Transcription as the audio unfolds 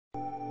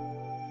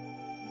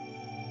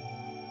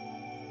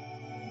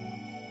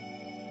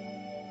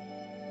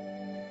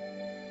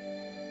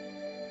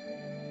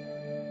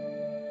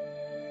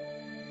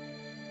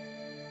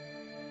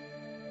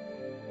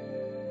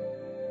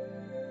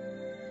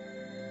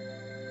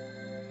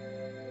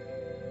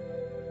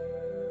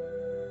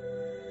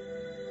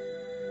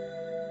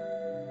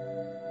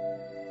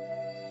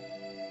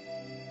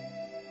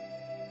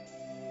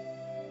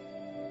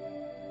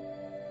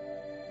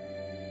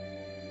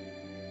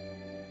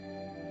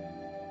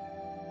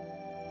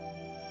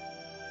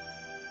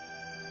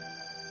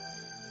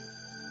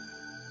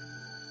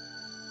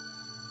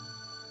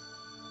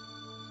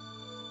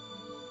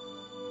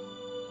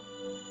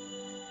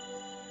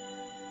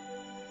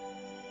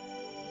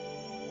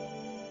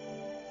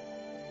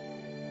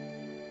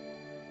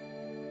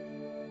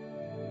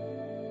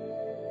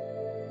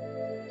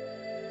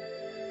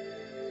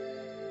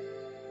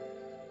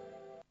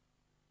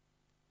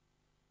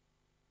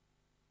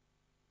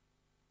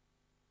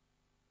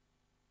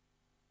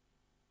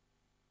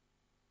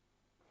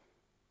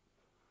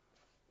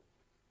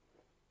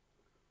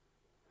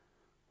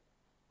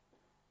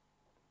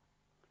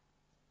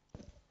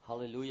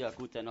Halleluja,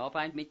 guten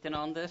Abend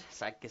miteinander,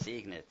 seid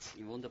gesegnet,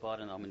 im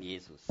wunderbaren Namen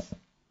Jesus.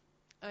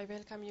 I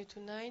welcome you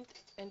tonight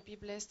and be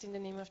blessed in the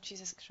name of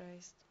Jesus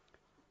Christ.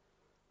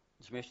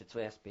 Ich möchte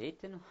zuerst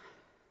beten.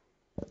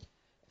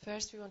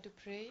 First, we want to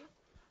pray.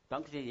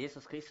 Danke dir,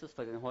 Jesus Christus,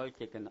 für den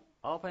heutigen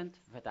Abend,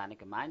 für deine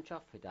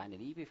Gemeinschaft, für deine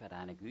Liebe, für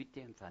deine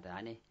Güte und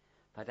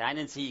für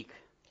deinen Sieg.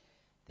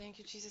 Thank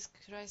you, Jesus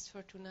Christ,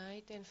 for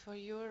tonight and for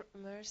your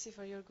mercy,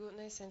 for your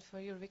goodness and for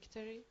your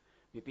victory.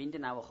 Wir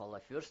binden auch alle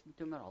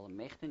Fürstentümer, alle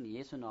Mächte in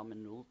Jesu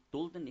Namen,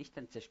 dulden nicht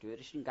den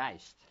zerstörerischen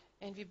Geist.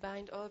 And we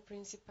bind all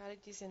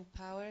principalities and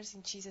powers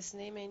in Jesus'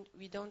 name, and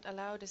we don't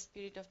allow the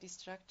spirit of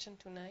destruction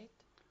tonight.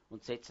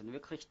 Und setzen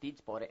wirklich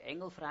dienstbare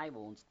Engel frei,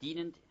 wo uns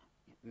dienen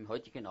im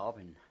heutigen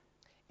Abend.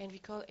 And we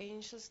call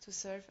angels to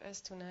serve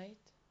us tonight.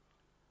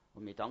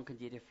 Und wir danken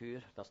dir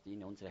dafür, dass du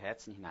in unsere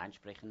Herzen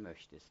hineinsprechen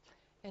möchtest.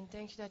 And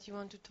thank you that you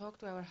want to talk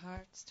to our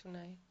hearts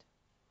tonight.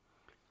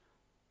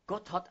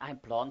 Gott hat einen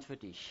Plan für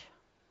dich.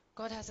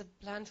 God has a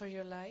plan for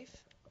your life,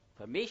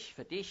 Für mich,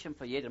 für dich und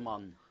für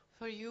jedermann.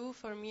 for you,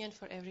 for me, and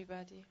for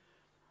everybody.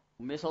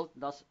 Und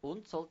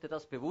uns sollte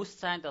das bewusst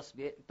sein, dass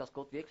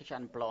Gott wirklich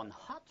einen Plan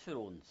hat für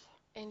uns.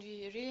 And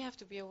we really have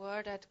to be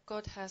aware that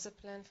God has a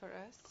plan for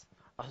us.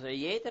 Also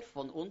jeder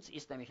von uns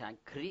ist nämlich ein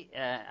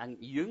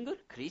Jünger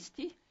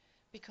Christi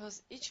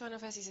Because each one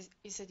of us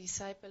is a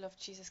disciple of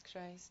Jesus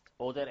Christ,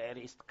 oder er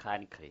ist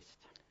kein Christ.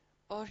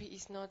 or he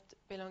is not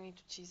belonging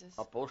to Jesus.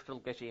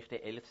 Apostelgeschichte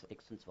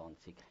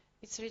 11,26.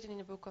 It's written in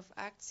the book of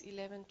Acts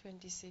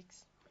 11:26.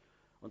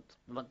 Und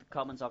man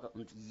kann man sagen,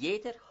 und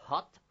jeder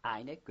hat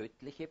eine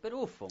göttliche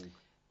Berufung.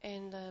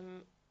 And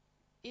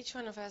each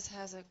one of us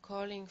has a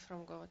calling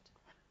from God.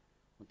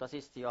 Und das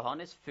ist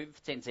Johannes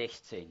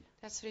 15,16.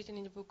 That's written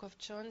in the book of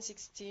John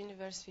 16,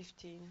 verse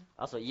 15.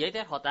 Also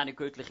jeder hat eine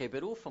göttliche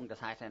Berufung,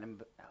 das heißt,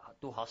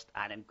 du hast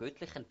einen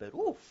göttlichen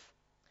Beruf.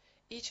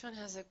 Each one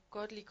has a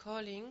godly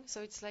calling,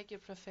 so it's like your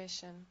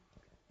profession.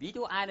 Wie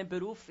du einen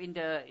Beruf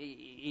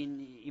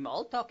im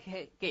Alltag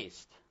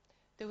gehst.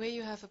 The way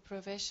you have a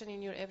profession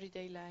in your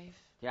everyday life.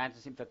 Die einen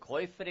sind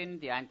Verkäuferinnen,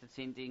 die einen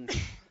sind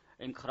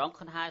im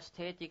Krankenhaus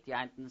tätig, die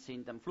einen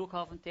sind am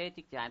Flughafen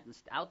tätig, die einen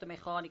sind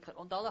Automechaniker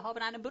und alle haben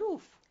einen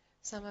Beruf.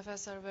 Some of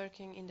us are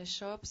working in the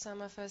shop,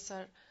 some of us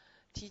are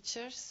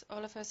teachers,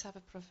 all of us have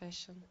a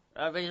profession.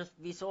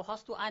 Wieso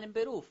hast du einen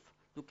Beruf?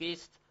 Du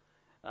gehst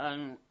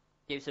einem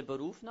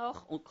Beruf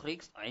nach und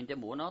kriegst Ende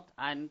Monat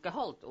ein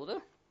Gehalt,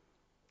 oder?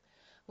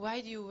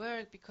 Why do you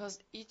work? Because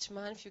each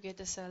month you get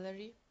a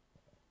salary.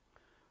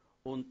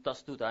 Und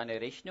dass du deine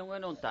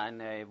Rechnungen und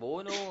deine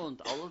Wohnung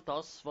und all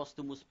das, was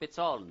du musst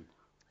bezahlen.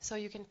 So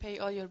you can pay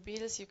all your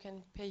bills, you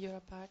can pay your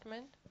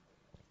apartment.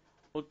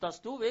 Und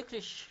dass du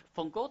wirklich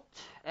von Gott,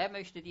 er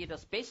möchte dir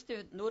das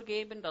Beste nur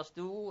geben, dass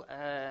du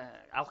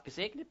auch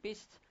gesegnet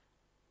bist.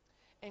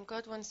 And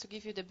God wants to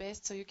give you the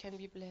best so you can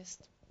be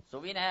blessed.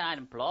 So wie er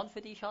einen Plan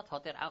für dich hat,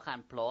 hat er auch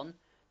einen Plan,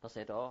 dass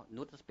er da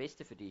nur das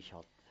Beste für dich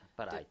hat,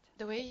 bereit.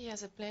 The way He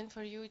has a plan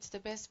for you, it's the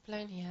best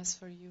plan He has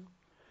for you.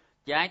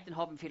 Die einen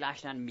haben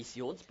vielleicht einen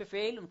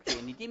Missionsbefehl und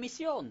gehen in die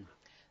Mission.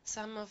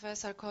 Some of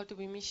us are called to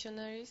be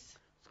missionaries.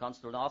 Das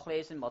kannst du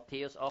nachlesen,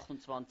 Matthäus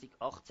 28,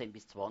 18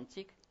 bis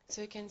 20.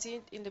 So you can see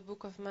it in the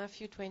book of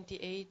Matthew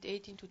 28,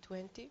 18 to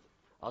 20.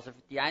 Also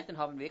die einen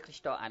haben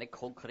wirklich da eine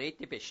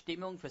konkrete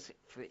Bestimmung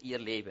für ihr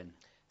Leben.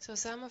 So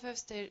some of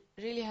us, they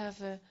really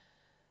have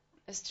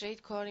a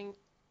straight calling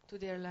to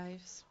their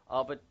lives.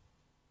 Aber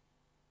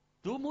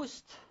du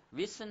musst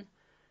wissen,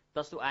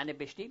 dass du eine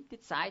bestimmte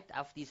Zeit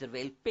auf dieser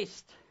Welt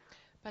bist.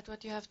 But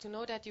what you have to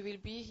know that you will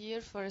be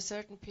here for a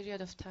certain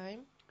period of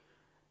time.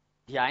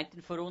 Die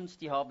einen von uns,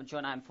 die haben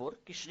schon ein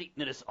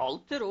fortgeschritteneres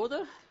Alter,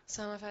 oder?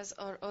 Some of us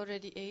are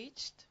already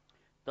aged,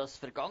 Das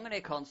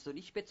Vergangene kannst du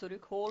nicht mehr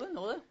zurückholen,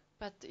 oder?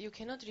 but you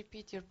cannot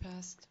repeat your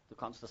past. Du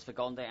kannst das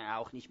Vergangene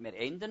auch nicht mehr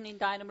ändern in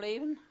deinem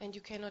Leben, And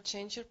you cannot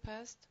change your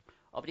past.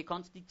 aber du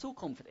kannst die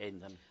Zukunft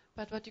ändern.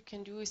 But what you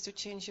can do is to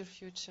change your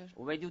future.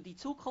 Und wenn du die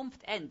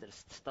Zukunft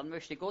änderst, dann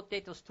möchte Gott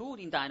etwas tun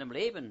in deinem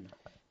Leben.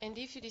 And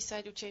if you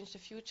decide to change the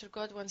future,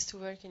 God wants to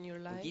work in your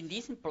Und life. in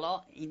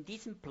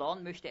diesen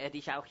Plan möchte er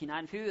dich auch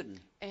hineinführen.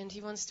 And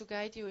He wants to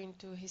guide you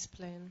into His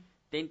plan.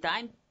 Denn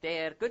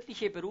der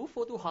göttliche Beruf,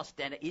 wo du hast,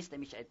 der ist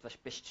nämlich etwas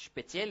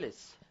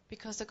Spezielles.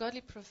 Because the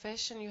godly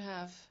profession you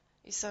have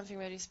is something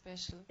very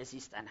special. Es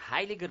ist ein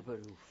heiliger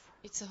Beruf.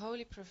 It's a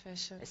holy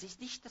profession. Es ist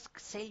nicht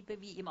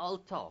dasselbe wie im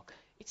Alltag.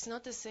 It's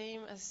not the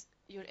same as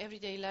your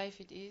everyday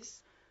life it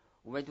is.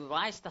 Und wenn du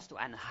weißt, dass du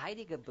einen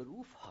heiligen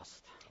Beruf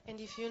hast, And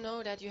if you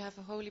know that you have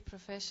a holy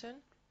profession,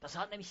 das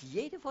hat nämlich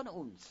jeder von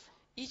uns.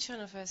 each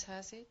one of us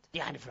has it.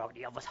 Die eine fragt,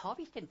 ja, was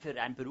habe ich denn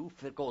für einen Beruf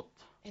für Gott?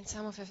 And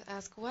some of us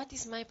ask, what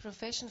is my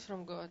profession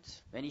from God?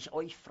 Wenn ich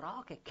euch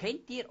frage,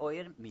 kennt ihr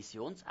euren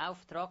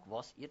Missionsauftrag,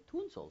 was ihr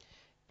tun sollt?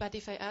 But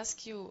if I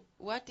ask you,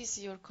 what is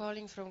your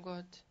calling from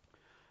God?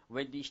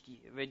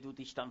 Wenn du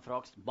dich dann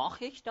fragst,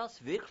 mache ich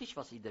das wirklich,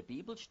 was in der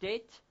Bibel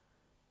steht?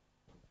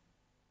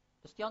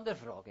 Das ist die andere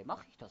Frage,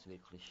 mache ich das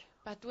wirklich?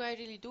 But do I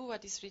really do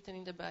what is written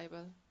in the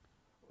Bible?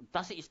 Und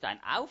das ist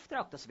dein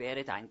Auftrag, das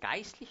wäre dein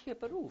geistlicher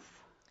Beruf.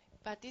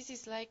 But this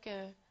is like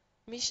a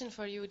mission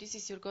for you. This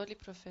is your godly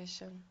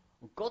profession.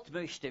 Und Gott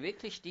möchte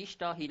wirklich dich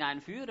da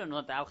hineinführen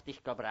und auch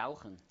dich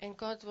gebrauchen. And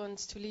God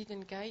wants to lead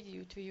and guide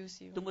you, to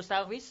use you. Du musst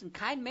auch wissen,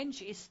 kein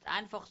Mensch ist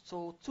einfach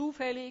so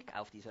zufällig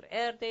auf dieser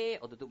Erde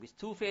oder du bist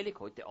zufällig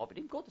heute Abend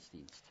im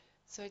Gottesdienst.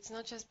 So it's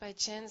not just by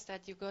chance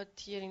that you got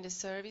here in the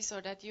service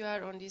or that you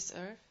are on this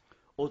earth.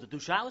 Oder du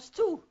schaust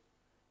zu.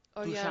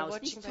 Or Du you are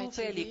schaust nicht watching by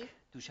zufällig. TV.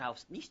 Du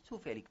schaust nicht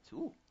zufällig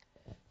zu.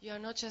 You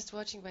are not just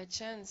watching by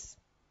chance.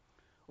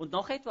 Und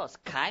noch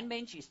etwas, kein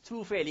Mensch ist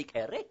zufällig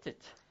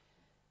errettet.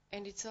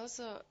 And it's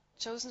also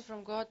chosen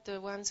from God, the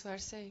ones who are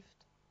saved.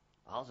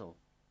 Also,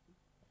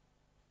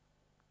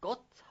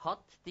 Gott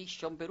hat dich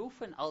schon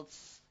berufen,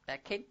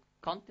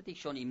 kannte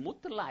dich schon im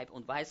Mutterleib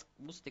und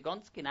wusste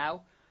ganz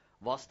genau,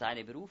 was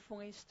deine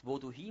Berufung ist, wo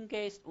du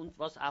hingehst und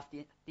was auf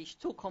dich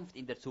zukommt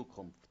in der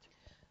Zukunft.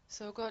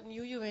 So God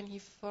knew you when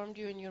He formed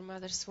you in your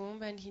mother's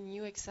womb, and He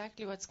knew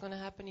exactly what's going to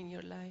happen in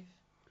your life.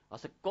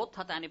 Also Gott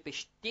hat eine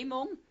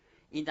Bestimmung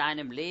in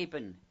deinem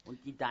Leben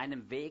und in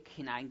deinem Weg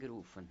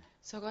hineingerufen.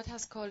 So God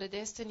has called a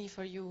destiny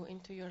for you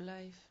into your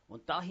life.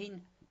 Und da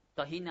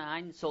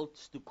hinein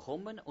sollst du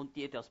kommen und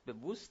dir das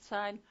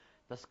Bewusstsein,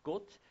 dass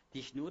Gott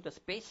dich nur das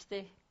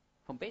Beste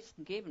vom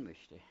Besten geben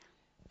möchte.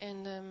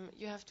 And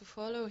you have to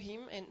follow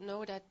Him and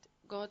know that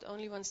God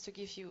only wants to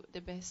give you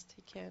the best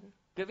He can.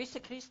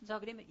 Gewisse Christen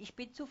sagen immer, ich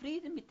bin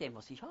zufrieden mit dem,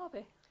 was ich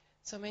habe.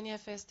 So many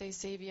of us, they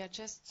say we are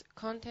just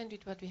content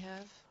with what we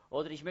have.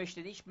 Oder ich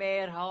möchte nicht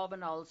mehr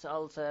haben als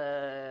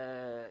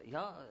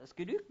ja, es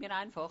genügt mir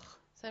einfach.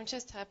 So I'm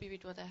just happy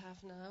with what I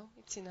have now.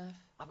 It's enough.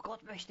 Aber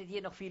Gott möchte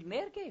dir noch viel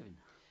mehr geben.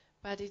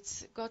 But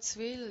it's God's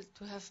will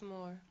to have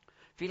more.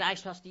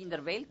 Vielleicht hast du in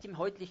der Welt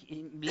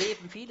im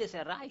Leben vieles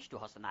erreicht. Du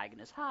hast ein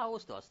eigenes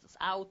Haus, du hast das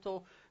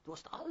Auto, du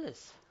hast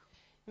alles.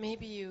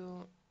 Maybe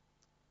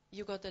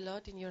you got a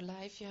lot in your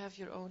life. You have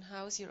your own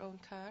house, your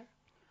own car.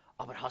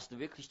 Aber hast du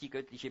wirklich die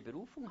göttliche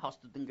Berufung?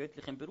 Hast du den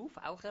göttlichen Beruf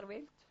auch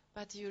erwählt?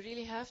 But you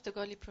really have the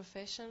godly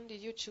profession.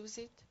 Did you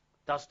choose it?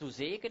 Dass du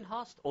Segen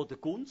hast oder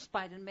Gunst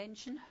bei den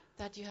Menschen?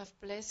 That you have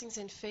blessings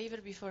and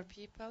favor before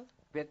people?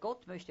 Wer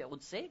Gott möchte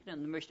uns segnen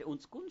und möchte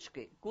uns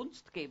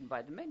Gunst geben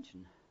bei den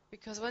Menschen.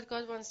 Because what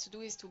God wants to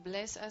do is to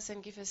bless us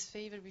and give us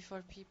favor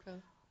before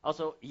people.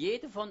 Also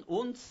jeder von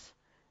uns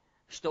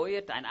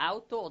steuert ein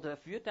Auto oder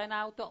führt ein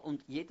Auto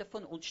und jeder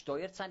von uns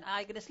steuert sein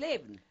eigenes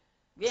Leben.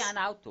 Wie ein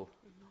Auto.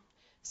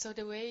 So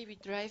the way we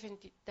drive and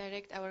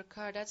direct our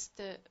car, that's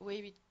the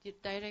way we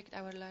direct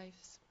our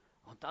lives.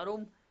 Und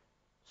darum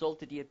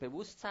sollte dir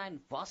bewusst sein,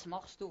 was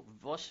machst du,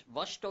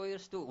 was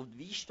steuerst du und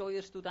wie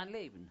steuerst du dein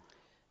Leben.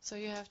 So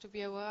you have to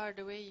be aware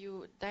the way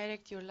you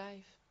direct your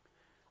life.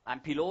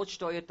 Ein Pilot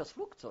steuert das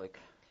Flugzeug.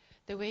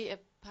 The way a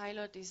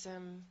pilot is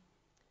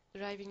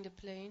driving the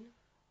plane.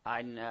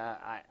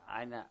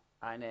 Ein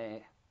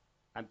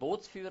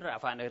Bootsführer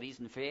auf einer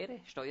riesen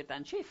Fähre steuert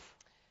ein Schiff.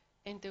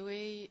 And the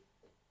way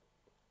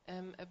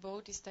a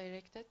boat is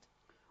directed.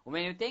 Und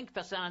wenn ihr denkt,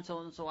 das ist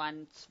so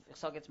ein, ich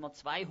sage jetzt mal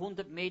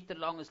 200 Meter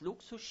langes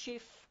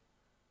Luxusschiff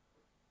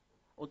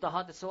und da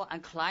hat es so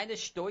ein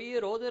kleines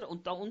Steuer, oder?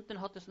 Und da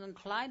unten hat es ein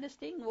kleines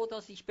Ding, wo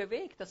das sich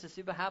bewegt, dass es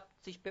überhaupt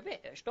sich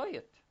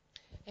steuert.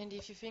 And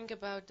if you think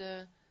about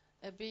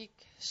a big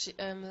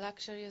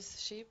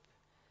luxurious ship.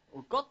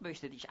 Und Gott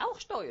möchte dich auch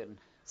steuern.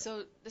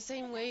 So the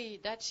same way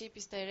that ship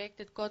is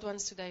directed, God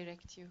wants to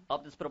direct you.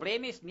 Aber das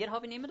Problem ist, wir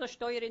haben immer das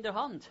Steuer in der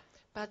Hand.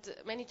 But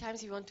many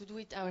times we want to do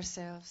it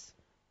ourselves.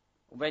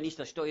 Und wenn ich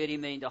das Steuer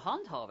immer in der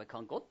Hand habe,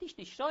 kann Gott dich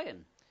nicht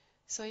steuern.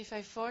 So if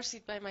I force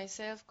it by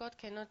myself, God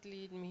cannot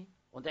lead me.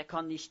 Und er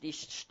kann dich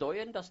nicht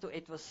steuern, dass du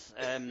etwas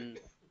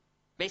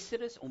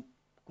Besseres und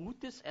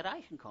Gutes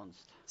erreichen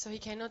kannst. So He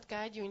cannot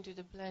guide you into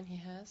the plan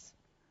He has.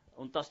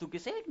 Und dass du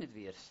gesegnet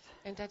wirst.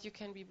 And that you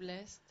can be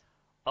blessed.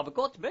 Aber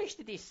Gott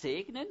möchte dich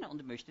segnen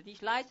und möchte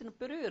dich leiten und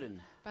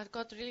berühren. But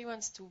God really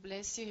wants to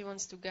bless you. He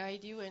wants to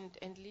guide you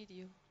and lead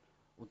you.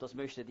 Und das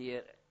möchte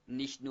dir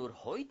nicht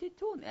nur heute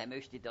tun, er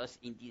möchte das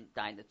in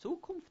deiner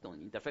Zukunft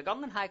tun. In der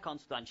Vergangenheit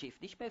kannst du ein Schiff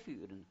nicht mehr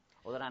führen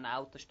oder ein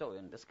Auto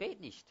steuern. Das geht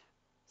nicht.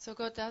 So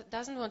God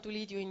doesn't want to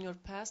lead you in your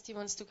past. He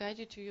wants to guide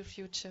you to your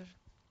future.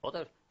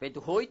 Oder wenn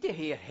du heute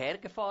hierher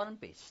gefahren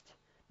bist,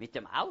 mit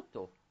dem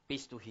Auto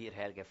bist du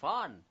hierher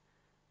gefahren.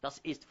 Das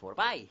ist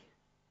vorbei.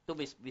 Du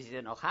wirst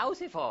wieder nach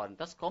Hause fahren.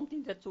 Das kommt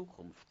in der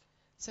Zukunft.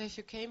 So if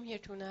you came here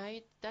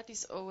tonight, that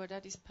is over,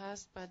 that is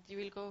past, but you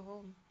will go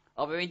home.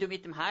 Aber wenn du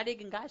mit dem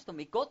Heiligen Geist und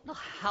mit Gott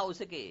nach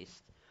Hause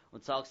gehst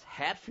und sagst,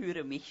 Herr,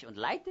 führe mich und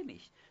leite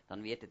mich,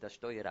 dann wird er das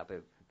Steuer auch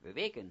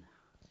bewegen.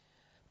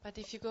 But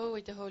if you go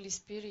with the Holy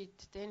Spirit,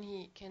 then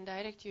He can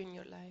direct you in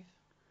your life.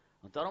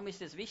 Und darum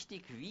ist es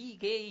wichtig, wie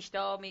gehe ich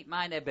da mit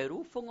meiner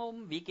Berufung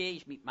um, wie gehe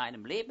ich mit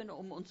meinem Leben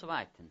um und so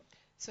weiter.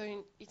 So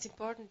it's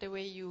important the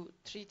way you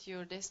treat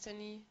your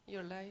destiny,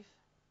 your life.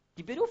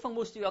 Die Berufung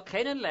musst du ja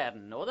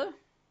kennenlernen, oder?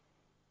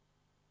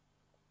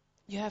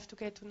 You have to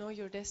get to know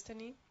your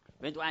destiny.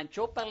 Wenn du einen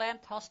Job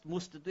erlernt hast,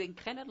 musst du ihn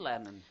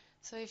kennenlernen.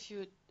 So if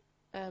you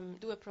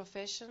do a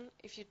profession,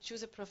 if you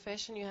choose a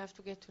profession, you have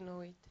to get to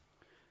know it.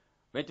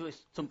 Wenn du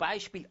zum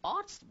Beispiel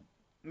Arzt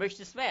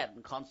möchtest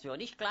werden, kannst du ja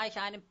nicht gleich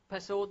eine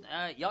Person,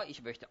 ja,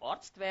 ich möchte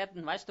Arzt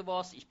werden, weißt du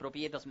was, ich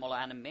probiere das mal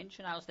einem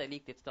Menschen aus, der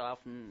liegt jetzt da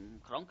auf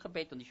dem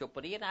Krankenbett und ich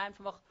operiere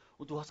einfach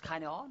und du hast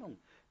keine Ahnung.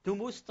 Du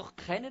musst doch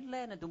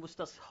kennenlernen, du musst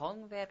das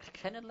Handwerk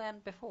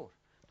kennenlernen, bevor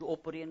du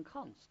operieren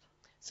kannst.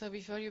 So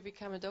before you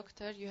become a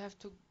doctor, you have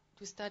to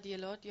study a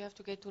lot. You have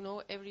to get to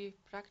know every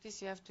practice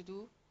you have to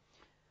do.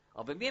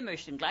 Aber wir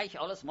möchten gleich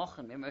alles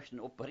machen, wir möchten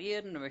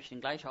operieren, wir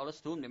möchten gleich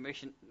alles tun, wir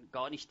möchten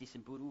gar nicht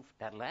diesen Beruf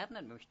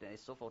erlernen, wir möchten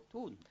es sofort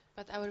tun.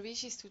 But our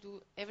wish is to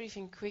do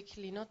everything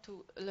quickly, not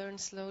to learn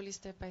slowly,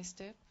 step by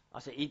step.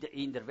 Also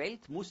in der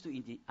Welt musst du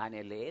in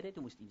eine Lehre,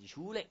 du musst in die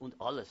Schule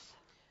und alles.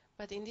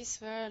 But in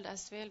this world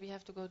as well, we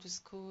have to go to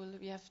school,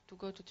 we have to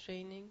go to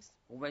trainings.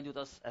 Und wenn du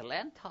das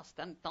erlernt hast,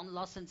 dann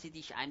lassen sie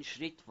dich einen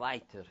Schritt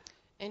weiter.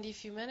 And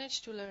if you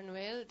manage to learn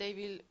well, they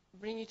will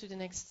bring you to the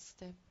next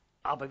step.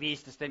 Aber wie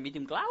ist es denn mit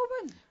dem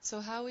Glauben?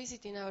 So how is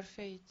it in our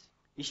faith?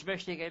 Ich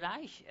möchte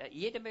gleich,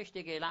 jeder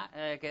möchte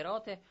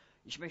gerade,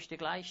 ich möchte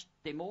gleich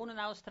Dämonen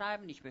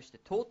austreiben, ich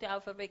möchte Tote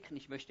auferwecken,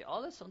 ich möchte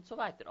alles und so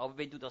weiter. Aber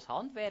wenn du das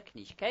Handwerk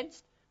nicht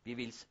kennst, wie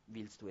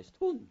willst du es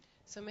tun?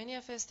 So many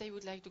of us, they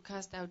would like to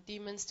cast out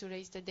demons, to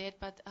raise the dead,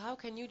 but how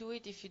can you do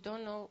it if you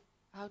don't know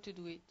how to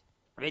do it?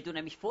 Wenn du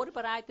nämlich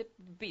vorbereitet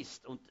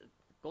bist und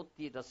Gott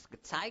dir das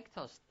gezeigt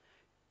hast,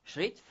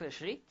 Schritt für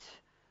Schritt,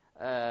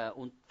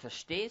 und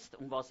verstehst,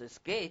 um was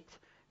es geht,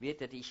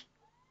 wird er dich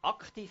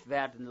aktiv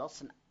werden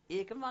lassen,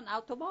 irgendwann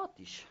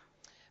automatisch.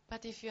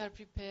 But if you are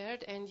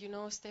prepared and you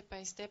know step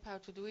by step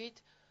how to do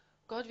it,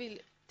 God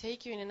will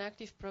take you in an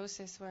active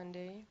process one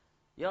day.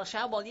 Ja,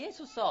 schau mal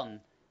Jesus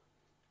an.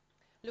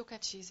 Look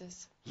at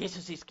Jesus.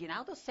 Jesus ist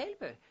genau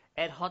dasselbe.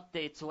 Er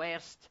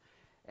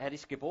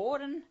ist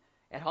geboren,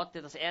 er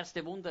hatte das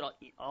erste Wunder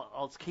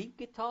als Kind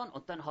getan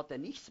und dann hat er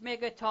nichts mehr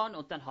getan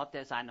und dann hat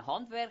er sein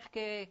Handwerk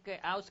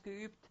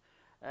ausgeübt.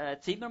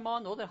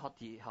 Zimmermann, oder? Hat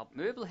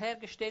Möbel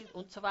hergestellt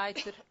und so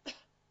weiter.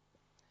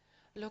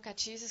 Look at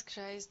Jesus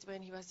Christ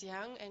when he was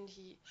young and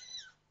he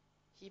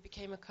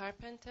became a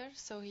carpenter.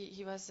 So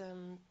he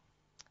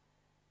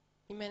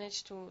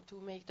managed to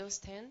make those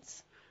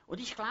tents. Und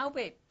ich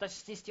glaube,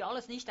 das ist ja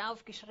alles nicht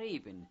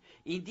aufgeschrieben.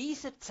 In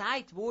dieser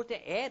Zeit wurde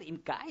er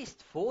im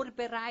Geist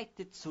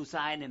vorbereitet zu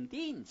seinem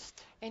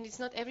Dienst. And it's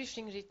not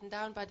everything written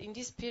down, but in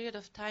this period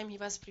of time he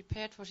was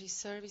prepared for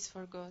his service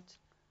for God.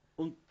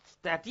 Und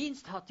der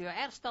Dienst hat ja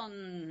erst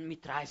dann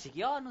mit 30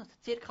 Jahren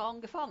circa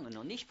angefangen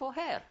und nicht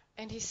vorher.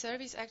 And his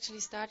service actually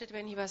started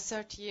when he was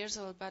 30 years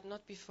old, but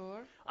not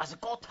before. Also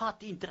Gott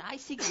hat ihn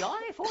 30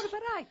 Jahre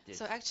vorbereitet.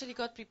 So actually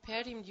God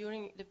prepared him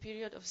during the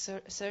period of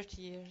 30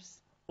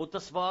 years. Und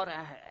das war,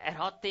 er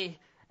hatte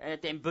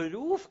den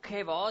Beruf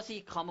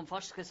quasi, kann man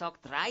fast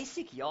gesagt,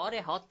 30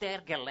 Jahre hat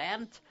er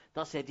gelernt,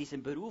 dass er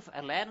diesen Beruf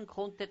erlernen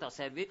konnte, dass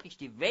er wirklich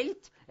die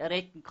Welt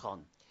retten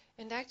kann.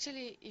 And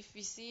actually, if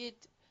we see it,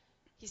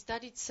 he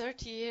studied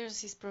 30 years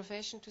his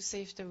profession to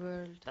save the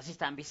world. Das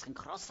ist ein bisschen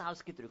krass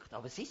ausgedrückt,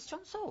 aber es ist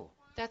schon so.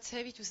 That's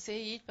heavy to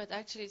say it, but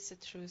actually it's the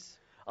truth.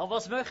 Aber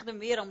was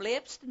möchten wir am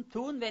liebsten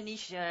tun, wenn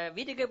ich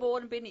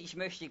wiedergeboren bin? Ich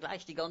möchte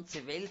gleich die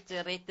ganze Welt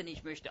retten,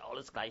 ich möchte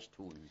alles gleich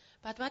tun.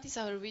 But what is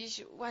our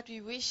wish? What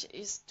we wish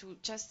is to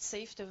just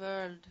save the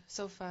world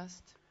so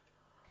fast.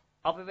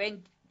 Aber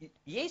wenn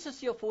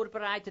Jesus ja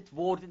vorbereitet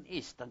worden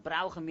ist, dann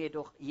brauchen wir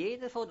doch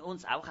jeder von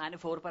uns auch eine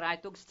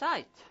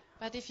Vorbereitungszeit.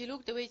 But if you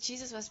look the way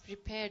Jesus was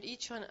prepared,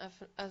 each one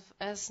of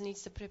us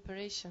needs the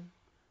preparation.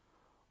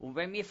 Und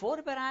wenn wir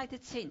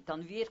vorbereitet sind,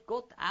 dann wird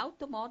Gott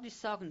automatisch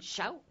sagen,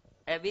 schau,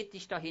 er wird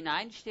dich da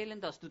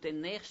hineinstellen, dass du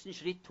den nächsten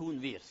Schritt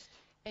tun wirst.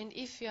 And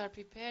if you are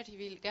prepared, he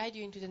will guide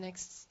you into the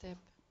next step.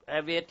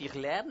 Er wird dich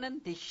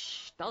lernen,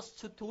 dich das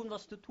zu tun,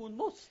 was du tun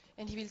musst.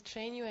 And he will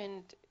train you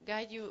and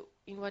guide you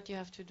in what you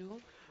have to do.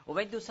 Und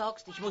wenn du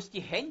sagst, ich muss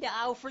die Hände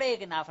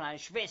auflegen auf eine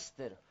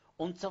Schwester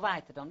und so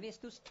weiter, dann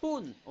wirst du es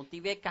tun und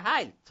die wird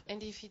geheilt.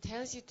 And if he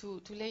tells you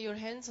to lay your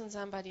hands on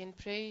somebody and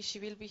pray,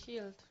 she will be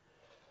healed.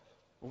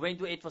 Und wenn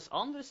du etwas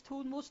anderes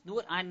tun musst,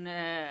 nur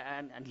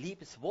ein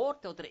liebes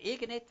Wort oder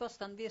irgendetwas,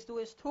 dann wirst du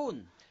es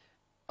tun.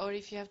 Or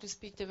if you have to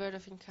speak the word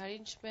of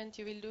encouragement,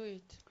 you will do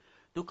it.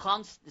 Du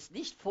kannst es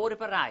nicht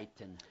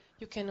vorbereiten.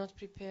 You cannot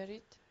prepare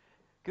it.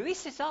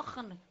 Gewisse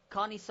Sachen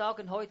kann ich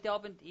sagen, heute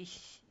Abend,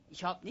 ich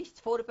habe nichts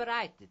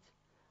vorbereitet.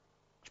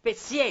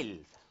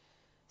 Speziell.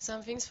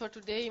 Some things for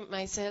today,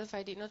 myself,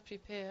 I did not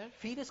prepare.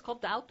 Vieles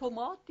kommt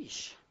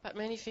automatisch. But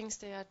many things,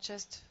 they are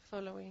just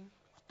following.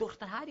 Durch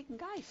den Heiligen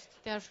Geist.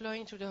 They are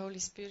flowing through the Holy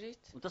Spirit.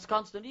 Und das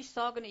kannst du nicht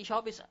sagen, ich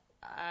habe es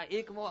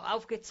irgendwo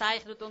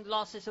aufgezeichnet und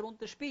lasse es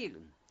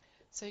runterspielen.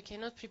 So you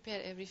cannot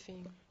prepare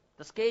everything.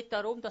 Das geht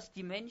darum, dass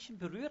die Menschen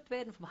berührt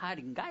werden vom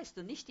Heiligen Geist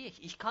und nicht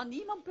ich. Ich kann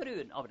niemand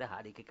berühren, aber der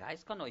Heilige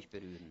Geist kann euch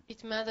berühren.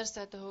 It matters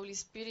that the Holy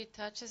Spirit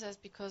touches us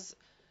because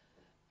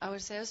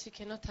ourselves we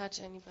cannot touch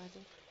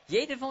anybody.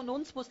 Jeder von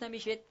uns muss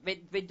nämlich,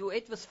 wenn du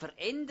etwas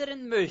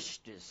verändern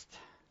möchtest,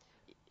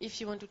 If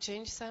you want to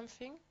change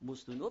something,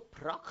 musst du nur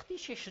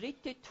praktische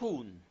Schritte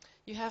tun.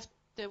 you have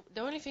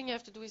The only thing you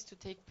have to do is to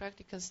take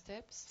practical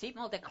steps. Sieht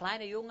mal, der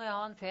kleine Junge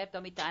an, fährt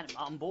da mit einem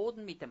am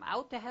Boden mit dem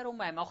Auto herum,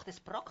 er macht es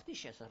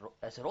praktisch,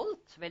 es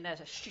rollt, wenn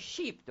er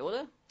schiebt,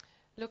 oder?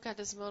 Look at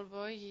the small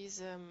boy.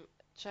 He's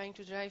trying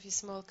to drive his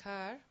small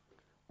car,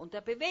 Und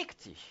er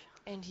bewegt sich.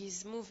 and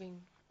he's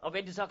moving. Aber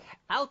wenn du sagst,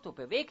 Auto,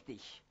 beweg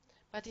dich,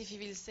 But if you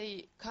will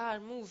say, car,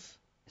 move,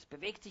 es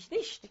bewegt sich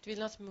nicht. it will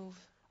not move.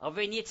 Aber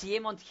wenn jetzt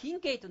jemand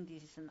hingeht und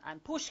diesen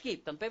einen Push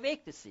gibt, dann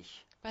bewegt es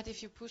sich. But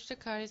if you push the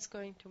car, it's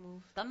going to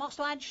move. Dann machst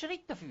du einen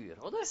Schritt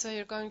dafür, oder? So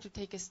you're going to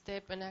take a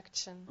step, an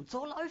action. Und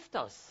so läuft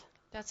das.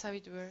 That's how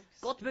it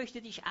works. Gott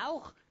möchte dich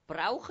auch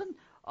brauchen,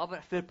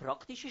 aber für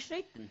praktische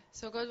Schritte.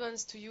 So God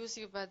wants to use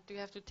you, but you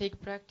have to take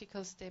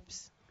practical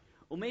steps.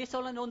 Und wir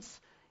sollen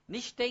uns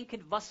nicht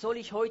denken, was soll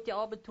ich heute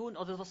Abend tun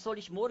oder was soll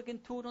ich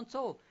morgen tun und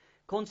so.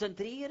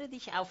 Konzentriere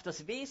dich auf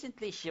das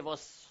Wesentliche,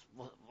 was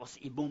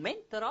im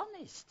Moment daran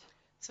ist.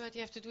 So what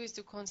you have to do is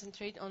to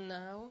concentrate on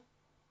now.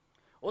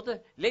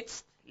 Oder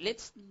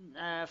letzten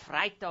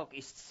Freitag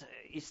ist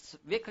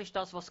wirklich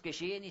das, was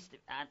geschehen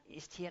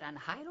ist hier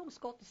ein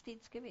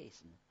Heilungsgottesdienst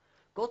gewesen.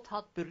 Gott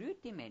hat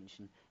berührt die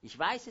Menschen. Ich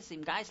weiß es,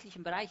 im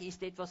geistlichen Bereich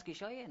ist etwas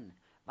geschehen.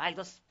 Weil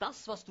das,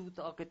 was du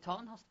da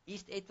getan hast,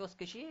 ist etwas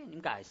geschehen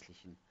im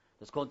Geistlichen.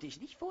 Das konnte ich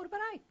nicht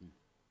vorbereiten.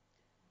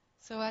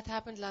 So what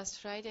happened last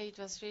Friday, it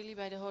was really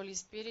by the Holy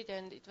Spirit,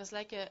 and it was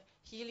like a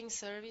healing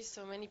service,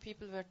 so many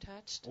people were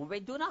touched. Und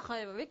wenn du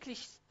nachher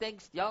wirklich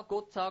denkst, ja,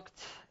 Gott sagt,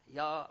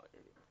 ja,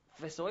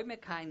 versäume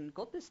keinen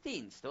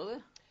Gottesdienst,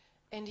 oder?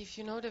 And if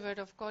you know the word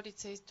of God, it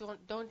says,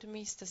 don't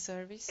miss the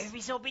service.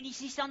 Wieso bin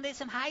ich nicht an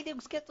diesem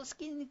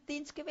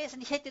Heilungsgottesdienst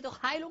gewesen? Ich hätte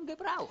doch Heilung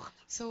gebraucht.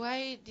 So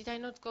why did I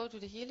not go to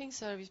the healing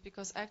service?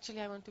 Because actually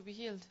I want to be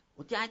healed.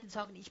 Und die einen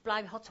sagen, ich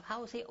bleibe halt zu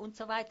Hause und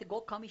so weiter.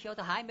 Gott kann mich ja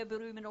daheim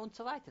berühmen und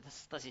so weiter.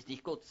 Das ist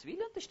nicht Gottes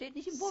Wille, das steht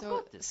nicht im Wort So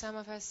Gottes. some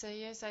of us say,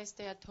 yes, I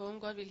stay at home,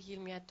 God will heal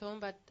me at home,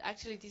 but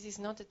actually this is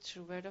not the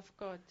true word of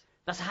God.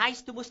 Das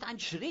heißt, du musst einen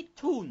Schritt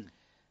tun.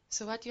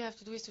 So what you have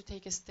to do is to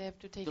take a step,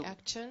 to take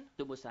action,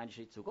 Du musst einen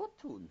Schritt zu Gott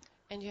tun.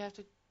 and you have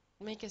to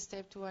make a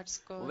step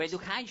towards God. Und wenn du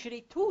keinen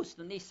Schritt tust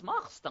und nichts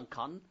machst, dann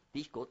kann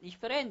dich Gott nicht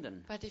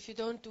verändern. But if you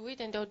don't do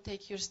it and don't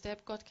take your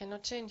step, God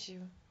cannot change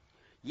you.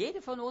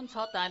 Jeder von uns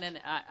hat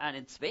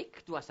einen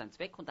Zweck. Du hast einen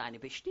Zweck und eine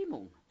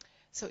Bestimmung.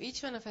 So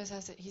each one of us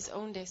has his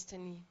own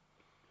destiny.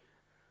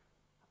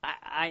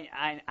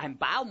 Ein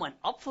Baum, ein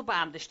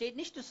Apfelbaum, der steht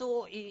nicht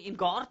so im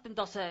Garten,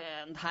 das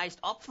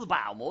heißt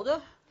Apfelbaum,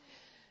 oder?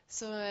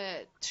 So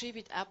a tree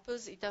with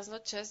apples, it does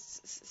not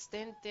just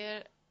stand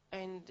there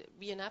and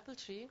be an apple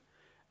tree.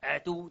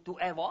 Du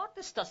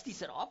erwartest, dass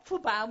dieser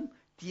Apfelbaum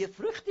dir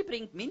Früchte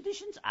bringt,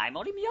 mindestens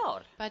einmal im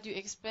Jahr. But you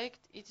expect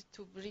it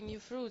to bring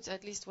you fruits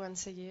at least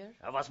once a year.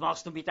 Ja, was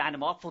machst du mit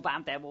einem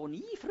Apfelbaum, der wo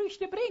nie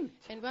Früchte bringt?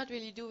 And what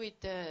will you do with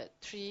the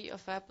tree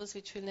of apples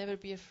which will never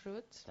bear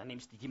fruit? Dann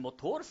nimmst du die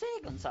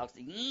Motorsäge und sagst,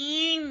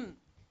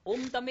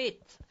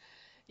 damit.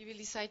 You will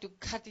decide to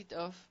cut it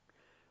off.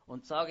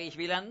 Und sage, ich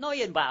will einen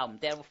neuen Baum,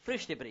 der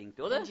Früchte bringt,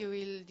 oder? And you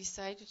will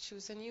decide to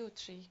choose a new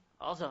tree.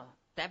 Also,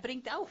 der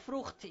bringt auch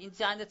Frucht in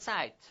seiner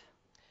Zeit.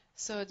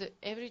 So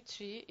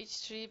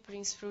each tree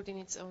brings fruit in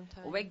its own Und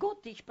time. wenn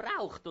Gott dich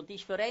braucht und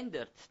dich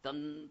verändert,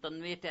 dann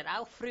wird er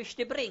auch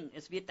Früchte bringen.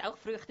 Es wird auch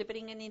Früchte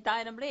bringen in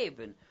deinem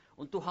Leben.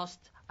 Und du hast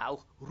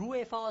auch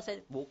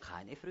Ruhephasen, wo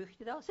keine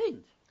Früchte da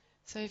sind.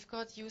 So if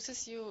God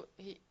uses you,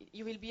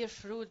 you will bear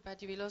fruit,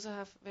 but you will also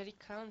have very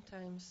calm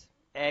times.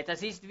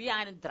 Das ist wie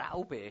eine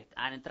Traube.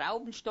 Einen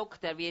Traubenstock,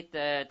 der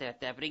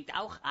bringt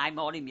auch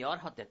einmal im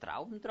Jahr, hat der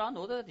Trauben dran,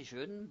 oder? Die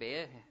schönen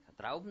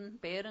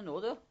Traubenbeeren,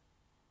 oder?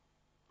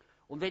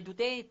 Und wenn du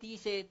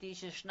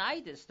diese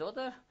schneidest,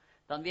 oder?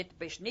 Dann wird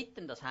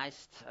beschnitten, das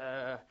heißt,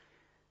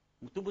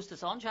 du musst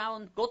es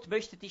anschauen, Gott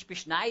möchte dich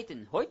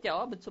beschneiden. Heute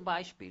Abend zum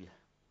Beispiel.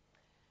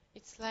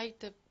 It's like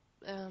the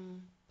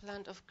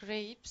plant of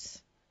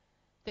grapes.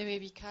 The way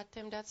we cut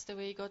them, that's the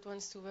way God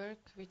wants to work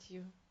with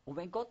you. Und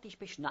wenn Gott dich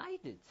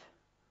beschneidet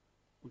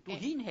und du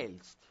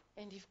hinhältst,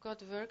 And if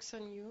God works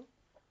on you,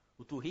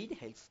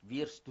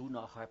 wirst du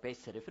nachher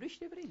bessere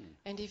Früchte bringen.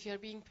 and if you are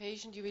being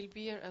patient, you will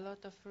bear a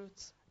lot of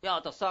fruits. Ja,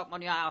 das sagt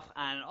man ja auch,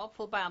 einen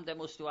Apfelbaum, den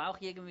musst du auch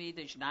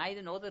irgendwie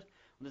schneiden, oder?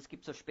 Und es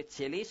gibt so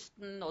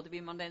Spezialisten, oder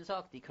wie man denn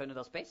sagt, die können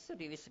das besser,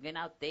 die wissen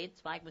genau, den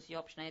Zweig muss ich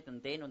abschneiden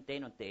und den und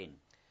den und den.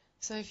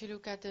 So if you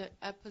look at the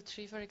apple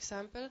tree, for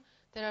example,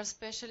 there are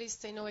specialists,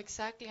 they know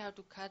exactly how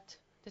to cut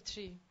the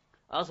tree.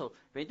 Also,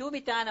 wenn du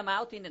mit deinem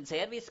Auto in den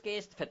Service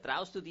gehst,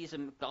 vertraust du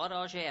diesem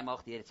Garage, er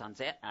macht dir jetzt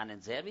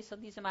einen Service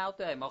an diesem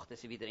Auto, er macht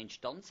es wieder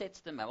instand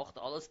setzen, er macht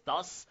alles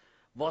das,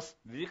 was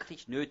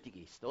wirklich nötig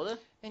ist, oder?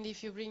 And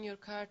if you bring your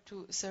car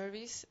to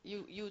service,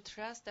 you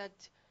trust that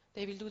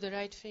they will do the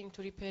right thing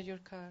to repair your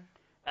car.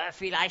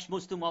 Vielleicht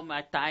musst du mal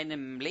mit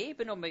deinem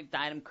Leben und mit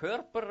deinem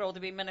Körper,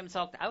 oder wie man ihm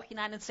sagt, auch in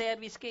einen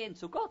Service gehen,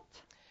 zu Gott.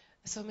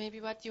 So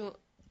maybe what you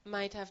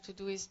might have to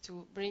do is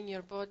to bring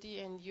your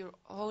body and your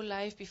whole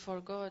life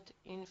before God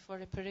for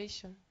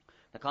reparation.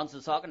 Da kannst du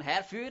sagen,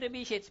 Herr, führe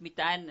mich jetzt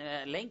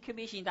lenke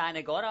mich in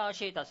deine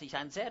Garage, dass ich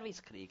einen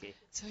Service kriege.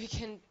 So you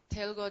can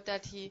tell God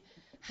that He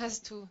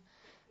has to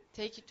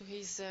take you to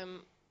His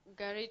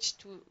garage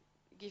to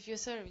give you a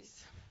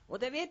service.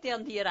 Oder wird er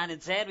an dir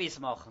einen Service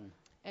machen?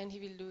 And he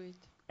will do it.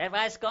 Er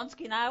weiß ganz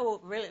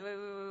genau,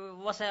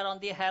 was er an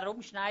dir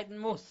herumschneiden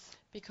muss.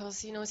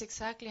 Because he knows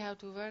exactly how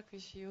to work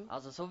with you.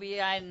 Also so wie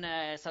ein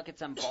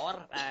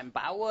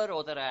Bauer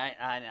oder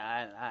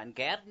ein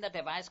Gärtner,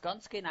 der weiß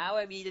ganz genau,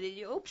 wie er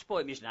die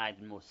Obstbäume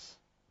schneiden muss.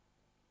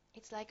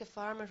 It's like a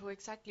farmer who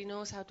exactly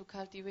knows how to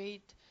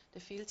cultivate the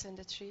fields and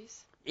the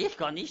trees. Ich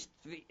kann nicht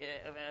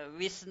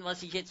wissen,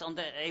 was ich jetzt an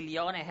der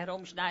Eliane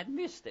herumschneiden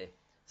müsste.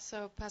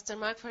 So Pastor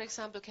Mark, for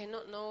example,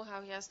 cannot know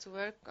how he has to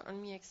work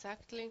on me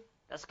exactly.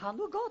 Das kann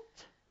nur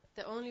Gott.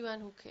 The only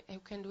one who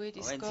can do it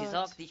Und is wenn God. sie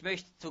sagt, ich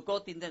möchte zu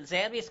Gott in den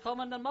Service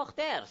kommen, dann macht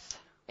er's.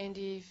 And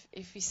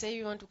if we say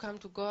we want to come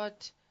to God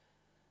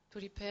to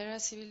repair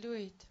us, he will do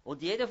it.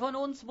 Und jeder von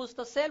uns muss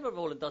das selber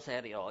wollen, dass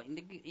er ja in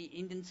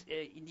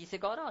diese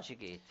Garage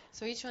geht.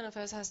 So each one of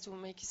us has to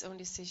make his own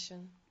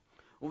decision.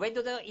 Und wenn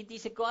du da in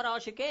diese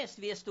Garage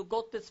gehst, wirst du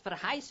Gottes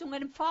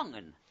Verheißungen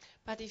empfangen.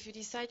 But if you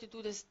decide to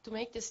do this, to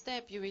make the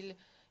step, you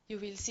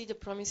will see the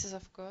promises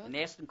of God. In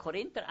 1.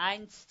 Korinther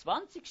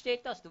 1,20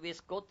 steht das, du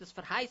wirst Gottes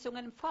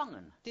Verheißungen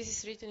empfangen. This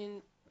is written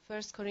in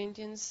 1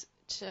 Corinthians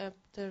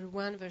chapter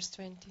 1 verse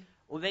 20.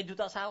 Und wenn du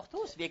das auch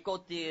tust, wird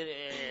Gott dir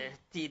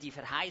die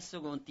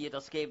Verheißung und dir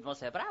das geben,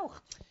 was er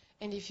braucht.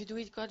 And if you do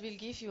it, God will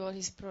give you all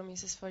his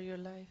promises for your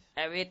life.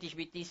 Er wird dich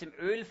mit diesem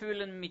Öl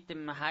füllen, mit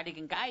dem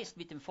Heiligen Geist,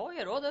 mit dem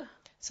Feuer, oder?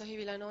 So he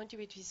will anoint you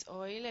with his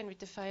oil and with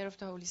the fire of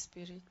the Holy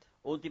Spirit.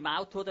 Und im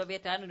Auto, da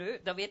wird ein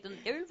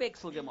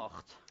Ölwechsel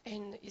gemacht.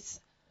 And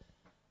it's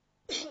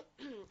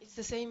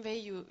the same way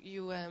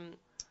you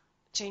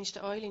change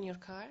the oil in your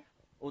car.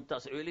 Und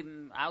das Öl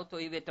im Auto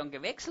wird dann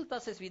gewechselt,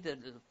 dass es wieder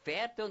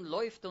fährt und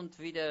läuft und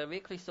wieder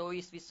wirklich so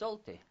ist, wie es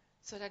sollte.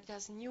 So that it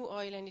has new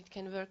oil and it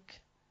can work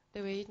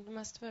the way it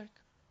must work.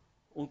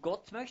 Und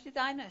Gott möchte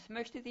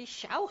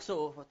dich auch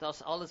so,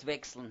 das alles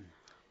wechseln.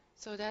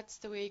 So that's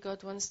the way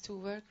God wants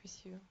to work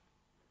with you.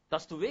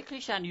 Dass du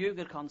wirklich ein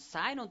Jünger kannst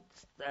sein und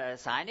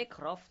seine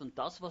Kraft und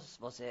das,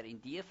 was er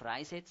in dir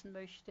freisetzen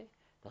möchte,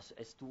 dass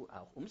es du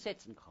auch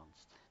umsetzen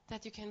kannst.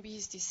 That you can be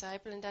his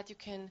disciple and that you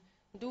can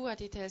do what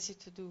he tells you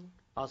to do.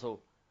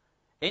 Also,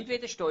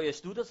 entweder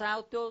steuerst du das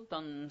Auto,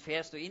 dann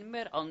fährst du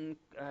immer an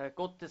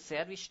Gottes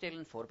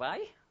Servicestellen vorbei.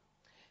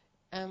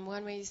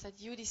 One way is that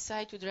you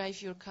decide to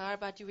drive your car,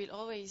 but you will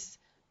always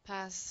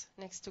pass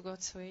next to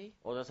God's way.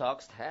 Oder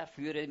sagst, Herr,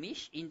 führe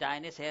mich in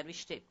deine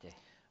Servicestätte.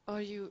 Or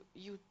you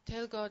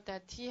tell God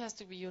that he has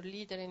to be your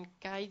leader and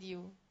guide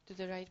you to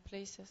the right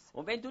places.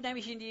 Und wenn du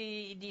nämlich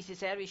in diese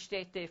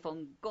Servicestätte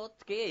von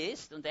Gott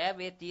gehst und er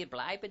wird dir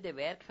bleibende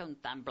Werke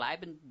und dein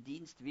bleibender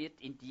Dienst wird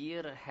in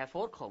dir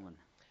hervorkommen.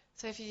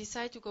 So if you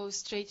decide to go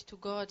straight to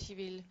God, he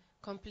will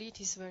complete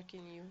his work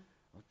in you.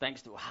 Und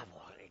denkst du,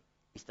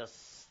 ist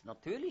das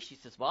natürlich,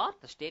 ist das wahr?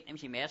 Das steht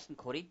nämlich im 1.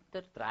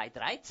 Korinther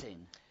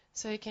 3,13.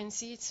 So you can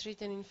see it's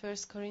written in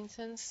 1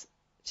 Corinthians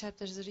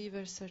chapter 3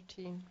 verse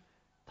 13.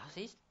 Das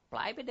ist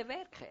bleibende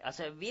Werke.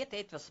 Also er wird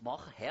etwas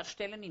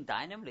herstellen in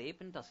deinem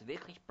Leben, das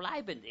wirklich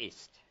bleibend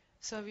ist.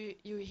 So he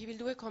will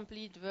do a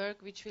complete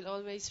work which will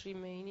always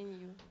remain in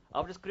you.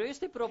 Aber das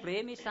größte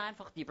Problem ist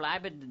einfach, die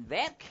bleibenden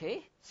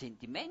Werke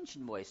sind die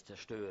Menschen, die es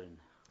zerstören.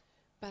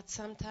 But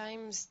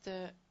sometimes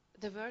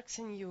the works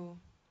in you,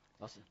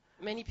 Also,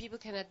 many people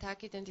can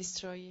attack it and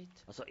destroy it.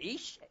 also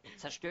ich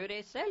zerstöre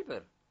es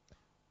selber,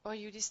 Or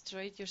you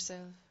destroy it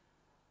yourself.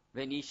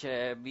 wenn ich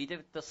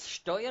wieder das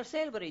Steuer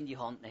selber in die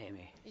Hand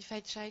nehme If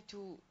I try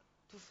to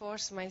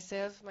force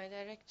myself my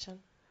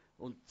direction.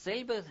 und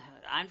selber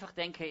einfach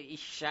denke,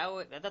 ich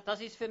schaue,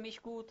 das ist für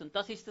mich gut und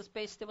das ist das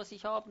Beste, was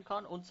ich haben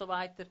kann und so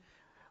weiter.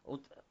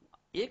 Und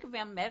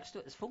irgendwann merkst du,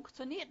 es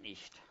funktioniert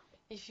nicht.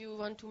 If you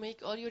want to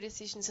make all your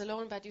decisions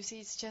alone, but you see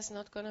it's just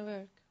not gonna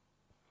work.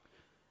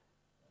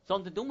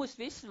 Sondern du musst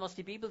wissen, was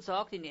die Bibel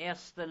sagt in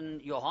 1.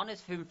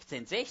 Johannes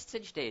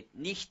 15,16 steht.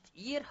 Nicht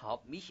ihr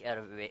habt mich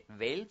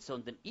erwählt,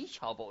 sondern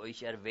ich habe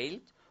euch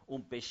erwählt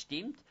und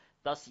bestimmt,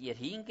 dass ihr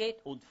hingeht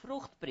und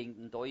Frucht bringt.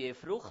 Und eure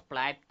Frucht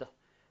bleibt,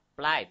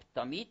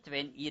 damit,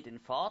 wenn ihr den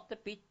Vater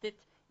bittet,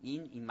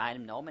 ihn in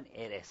meinem Namen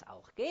er es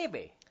auch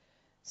gebe.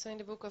 So in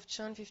the book of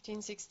John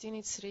 15:16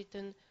 it's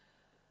written,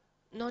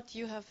 not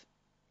you have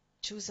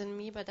chosen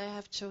me, but I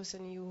have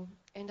chosen you,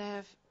 and I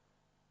have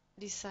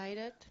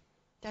decided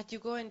that you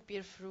go and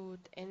bear fruit,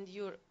 and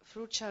your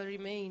fruit shall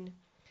remain,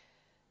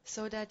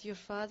 so that your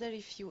Father,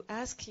 if you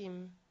ask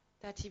him,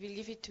 that he will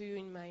give it to you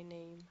in my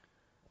name.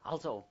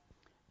 Also,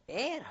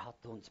 er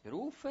hat uns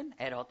berufen,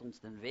 er hat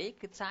uns den Weg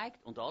gezeigt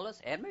und alles.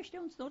 Er möchte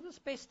uns nur das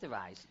Beste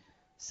weisen.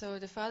 So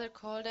the Father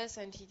called us,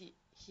 and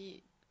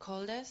he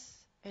called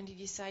us, and he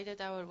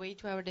decided our way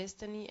to our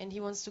destiny, and he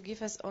wants to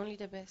give us only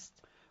the best.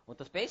 Und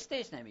das Beste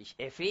ist nämlich,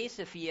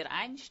 Epheser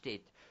 4,1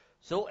 steht,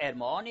 so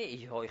ermahne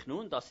ich euch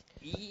nun, dass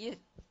ihr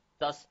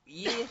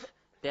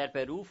der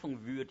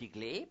Berufung würdig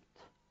lebt,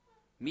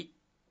 mit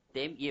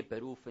dem ihr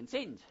berufen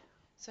sind.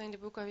 So in the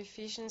book of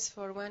Ephesians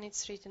 4:1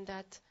 it's written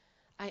that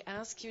I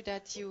ask you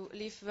that you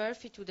live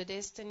worthy to the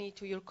destiny,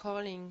 to your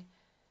calling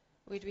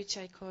with which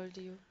I called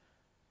you.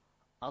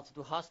 Also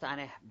du hast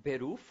eine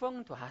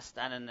Berufung, du hast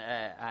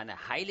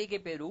eine heilige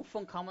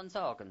Berufung, kann man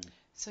sagen.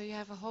 So you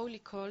have a holy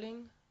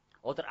calling.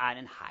 Oder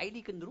einen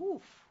heiligen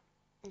Ruf.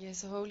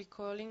 Yes, a holy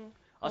calling,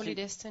 Also, holy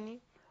destiny.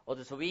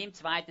 oder so wie im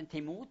 2.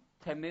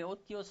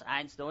 Timotheus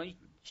 1,9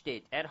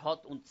 steht, er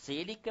hat uns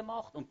selig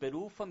gemacht und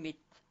berufen mit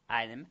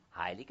einem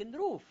heiligen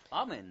Ruf.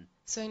 Amen.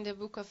 So in the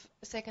book of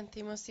 2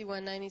 Timothy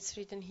 1:9 it's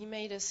written, He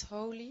made us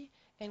holy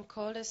and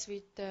called us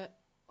with the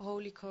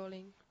holy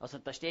calling. Also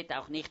da steht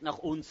auch nicht nach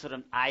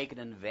unseren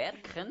eigenen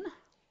Werken,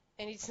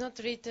 And it's not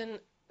written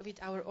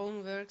with our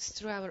own works,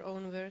 through our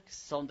own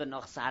works, sondern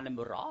nach seinem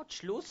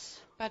Ratschluss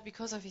but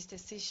because of His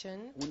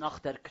decision und nach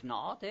der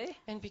Gnade,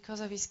 and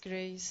because of His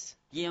grace,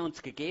 die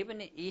uns gegeben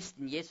ist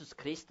in Jesus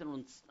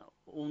Christus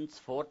uns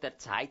vor der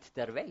Zeit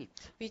der Welt.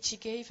 which He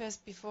gave us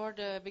before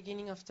the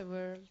beginning of the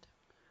world.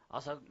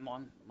 Also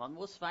man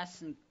muss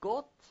wissen,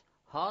 Gott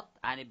hat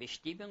eine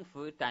Bestimmung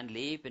für dein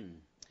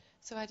Leben.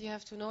 So what you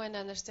have to know and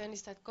understand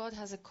is that God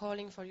has a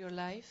calling for your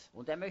life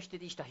Und er möchte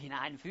dich da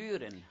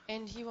hineinführen.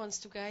 and He wants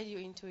to guide you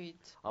into it.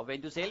 Aber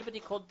wenn du selber die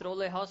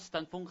Kontrolle hast,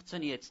 dann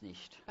funktioniert es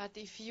nicht. But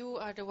if you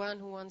are the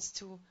one who wants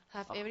to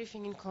have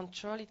everything in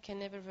control, it can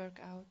never work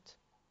out.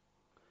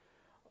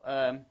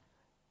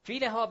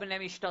 Viele haben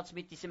nämlich statt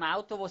mit diesem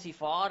Auto, wo sie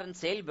fahren,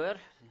 selber,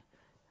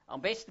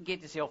 am besten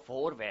geht es ja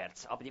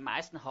vorwärts, aber die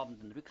meisten haben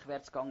den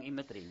Rückwärtsgang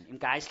immer drin, im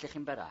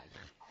geistlichen Bereich.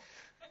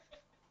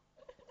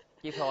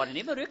 Die fahren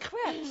immer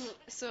rückwärts.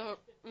 So,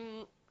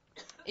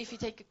 if you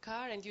take a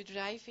car and you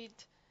drive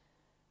it,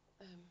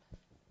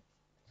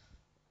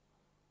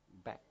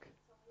 Back.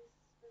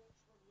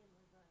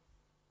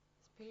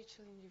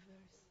 spiritually in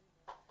reverse.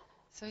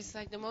 So it's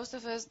like the most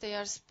of us, they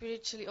are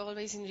spiritually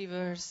always in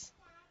reverse.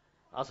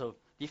 Also,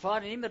 die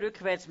fahren immer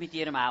rückwärts mit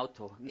ihrem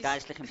Auto, im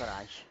geistlichen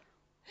Bereich.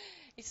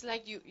 It's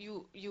like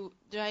you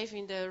drive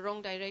in the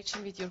wrong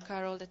direction with your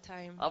car all the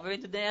time. Aber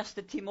wenn du den 1.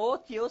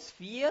 Timotheus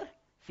 4,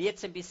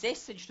 14 bis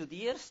 16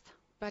 studierst,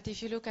 But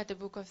if you look at the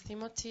book of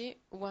Timothy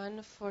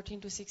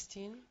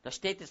 1:14-16, da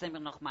steht es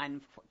nämlich auf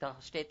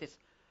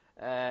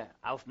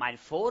mein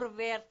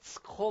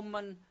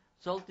Vorwärtskommen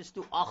solltest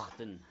du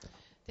achten.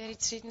 there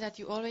it's written that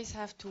you always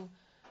have to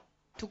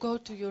go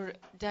to your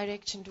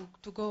direction,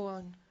 to go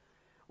on.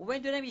 Und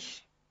wenn du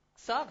nämlich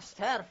sagst,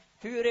 Herr,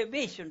 führe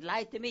mich und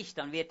leite mich,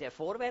 dann wird er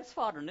vorwärts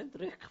fahren und nicht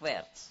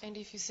rückwärts. And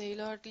if you say,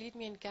 Lord, lead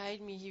me and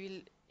guide me,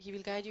 He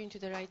will guide you into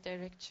the right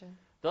direction.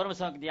 Darum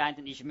sagen die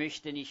einen, ich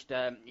möchte nicht,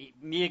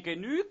 mir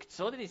genügt's,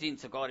 oder? Die sind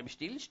sogar im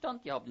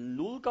Stillstand, die haben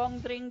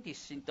Nullgang drin, die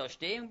sind da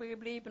stehen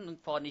geblieben und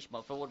fahren nicht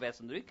mal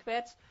vorwärts und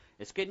rückwärts.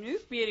 Es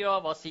genügt mir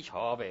ja, was ich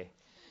habe.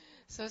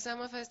 So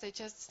some of us, they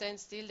just stand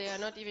still, they are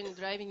not even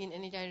driving in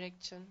any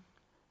direction.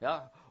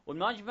 Ja, und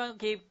manchmal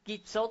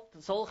gibt es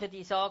solche,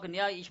 die sagen,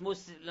 ja, ich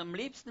muss am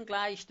liebsten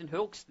gleich den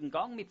höchsten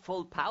Gang mit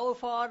voll Power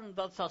fahren,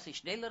 dass ich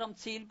schneller am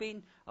Ziel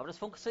bin. Aber das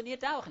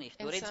funktioniert auch nicht.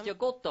 Du And redest some- ja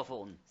Gott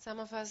davon.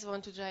 Some of us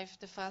want to drive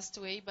the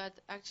fast way, but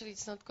actually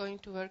it's not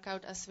going to work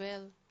out as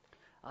well.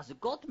 Also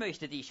Gott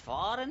möchte dich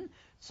fahren,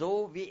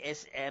 so wie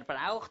es er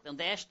braucht. Und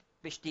er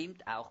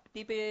bestimmt auch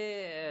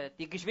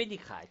die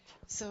Geschwindigkeit.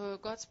 So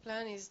God's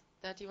plan is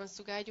that He wants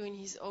to guide you in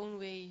His own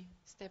way,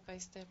 step by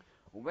step.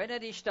 Und wenn er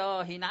dich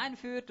da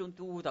hineinführt und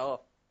du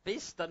da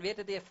bist, dann wird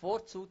er dir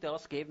vorzu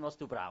das geben, was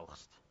du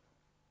brauchst.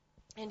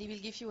 And He will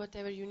give you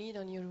whatever you need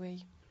on your way.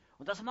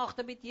 Und das macht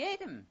er mit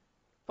jedem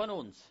von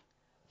uns.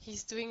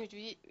 He's doing it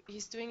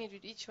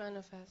with each one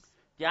of us.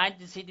 Die einen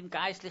sind im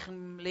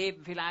geistlichen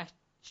Leben, vielleicht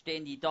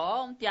stehen die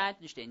da und die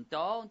einen stehen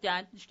da und die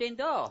einen stehen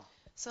da.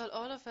 So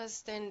all of us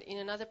stand in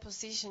another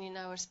position in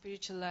our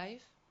spiritual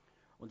life.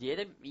 Und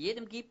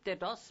jedem gibt er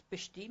das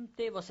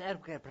Bestimmte, was er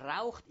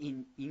braucht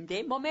in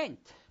dem Moment.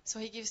 So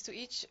He gives to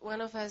each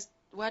one of us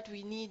what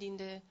we need in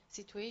the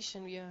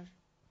situation we are.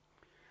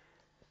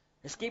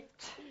 Es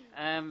gibt,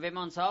 wenn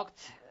man sagt,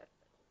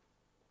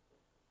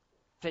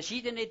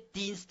 verschiedene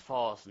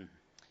Dienstphasen.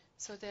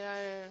 So there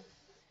are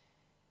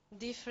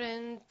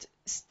different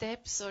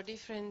steps or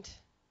different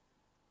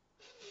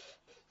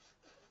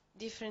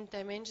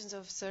dimensions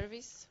of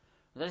service.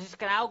 Und das ist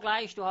genau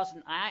gleich, du hast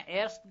einen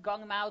ersten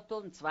Gang im Auto,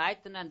 einen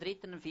zweiten, einen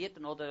dritten, einen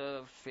vierten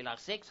oder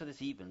vielleicht 6 oder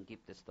 7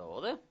 gibt es da,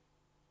 oder?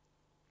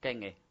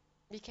 Gänge.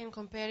 We can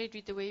compare it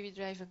with the way we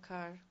drive a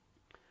car.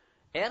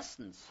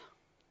 Erstens,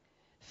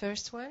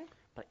 First one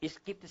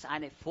gibt es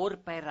eine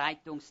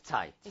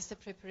Vorbereitungszeit. is the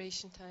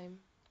preparation time.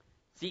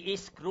 Sie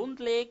ist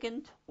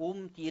grundlegend,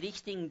 um die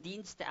richtigen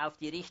Dienste auf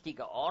die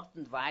richtige Art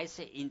und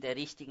Weise in der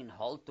richtigen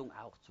Haltung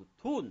auch zu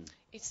tun.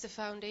 It's the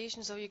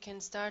foundation so you can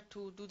start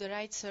to do the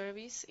right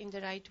service in the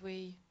right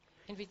way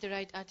and with the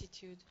right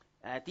attitude.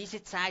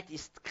 Diese Zeit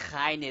ist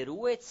keine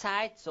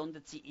Ruhezeit,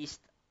 sondern sie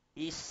ist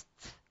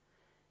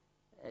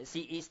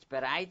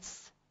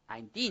bereits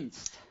ein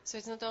Dienst. So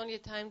it's not only a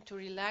time to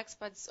relax,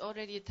 but it's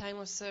already a time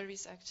of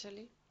service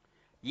actually.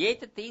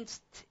 Jeder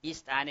Dienst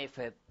ist eine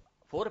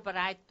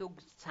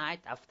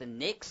Vorbereitungszeit auf den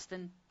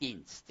nächsten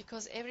Dienst.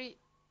 Because every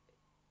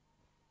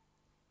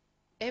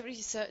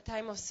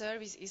time of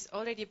service is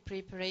already a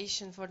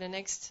preparation for the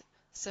next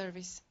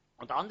service.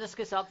 Und anders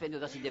gesagt, wenn du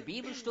das in der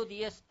Bibel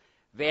studierst,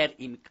 wer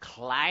im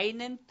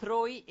Kleinen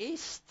treu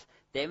ist,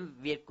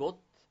 dem wird Gott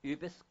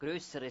übers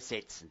Größere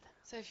setzen.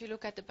 So if you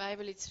look at the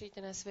Bible, it's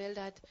written as well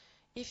that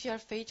if you are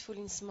faithful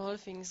in small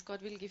things,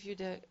 God will give you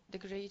the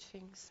great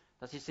things.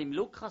 Das ist im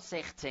Lukas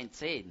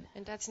 16,10.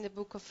 And that's in the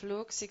book of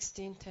Luke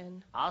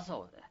 16:10.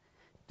 Also,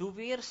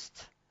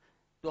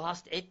 du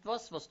hast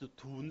etwas, was du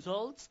tun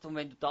sollst, und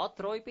wenn du da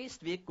treu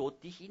bist, wird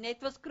Gott dich in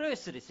etwas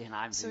Größeres So you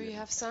hineinführen.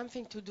 have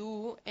something to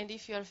do, and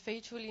if you are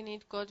faithful in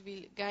it, God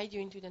will guide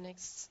you into the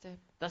next step.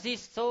 Das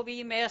ist so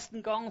wie im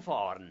ersten Gang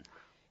fahren.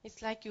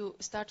 It's like you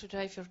start to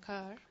drive your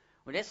car.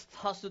 Und jetzt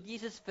hast du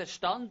dieses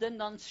verstanden,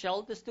 dann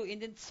schaltest du in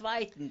den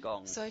zweiten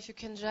Gang. So if you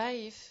can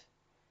drive,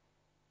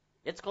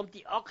 Jetzt kommt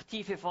die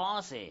aktive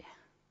Phase.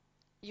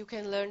 you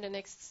can learn the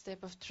next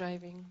step of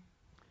driving.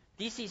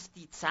 Dies ist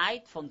die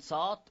Zeit von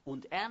Saat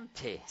und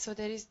Ernte. So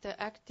there is the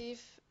active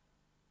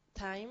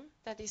time,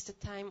 that is the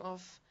time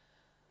of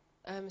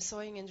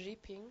sowing and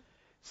reaping.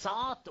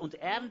 Saat und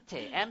Ernte.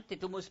 Ernte,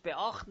 du musst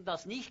beachten,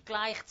 dass nicht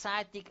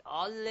gleichzeitig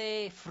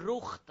alle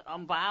Frucht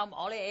am Baum,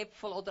 alle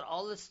Äpfel oder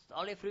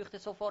alle Früchte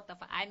sofort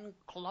auf einen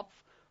Klopf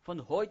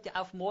von heute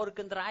auf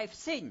morgen reif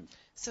sind.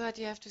 So what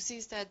you have to see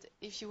is that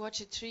if you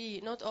watch a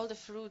tree, not all the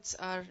fruits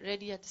are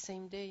ready at the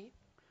same day.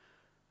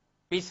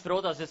 Bist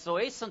froh, dass es so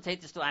ist, sonst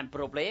hättest du ein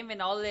Problem,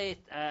 wenn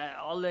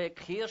alle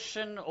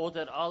Kirschen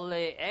oder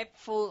alle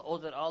Äpfel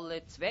oder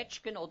alle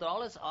Zwetschgen oder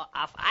alles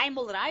auf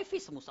einmal reif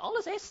ist. Du musst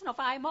alles essen auf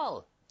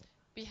einmal.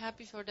 Be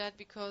happy for that,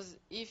 because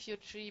if your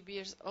tree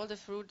bears all the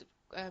fruit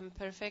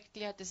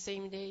perfectly at the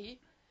same day,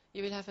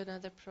 you will have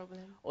another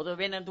problem. Oder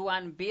wenn du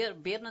einen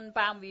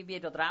Birnenbaum, wie wir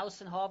da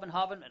draußen haben,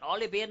 und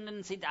alle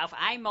Birnen sind auf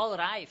einmal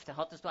reif, dann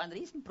hattest du ein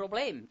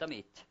Riesenproblem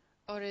damit.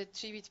 Or a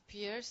tree with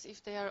pears,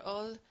 if they are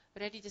all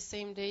ready the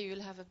same day, you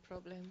will have a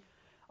problem.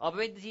 Aber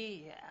wenn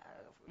sie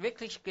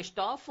wirklich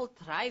gestaffelt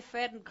reif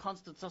werden,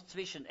 kannst du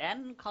dazwischen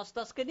ernten, kannst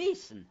das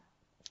genießen.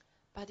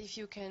 But if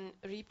you can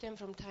reap them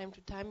from time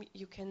to time,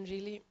 you can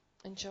really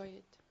enjoy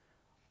it.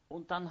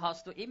 Und dann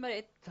hast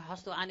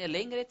du eine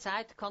längere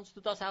Zeit, kannst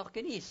du das auch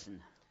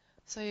genießen.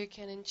 So you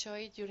can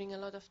enjoy it during a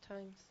lot of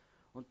times.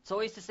 Und so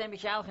ist es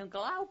nämlich auch im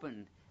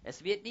Glauben.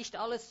 Es wird nicht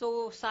alles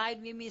so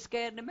sein, wie wir es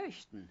gerne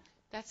möchten.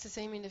 That's the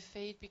same in the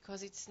faith,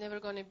 because it's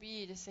never going to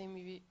be the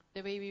same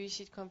the way we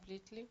wish it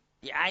completely.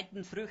 Die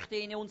einen Früchte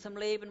in unserem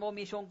Leben, wo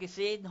wir schon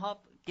gesät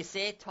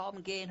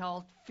haben, gehen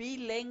halt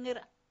viel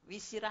länger,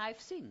 bis sie reif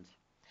sind.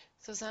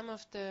 So some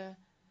of the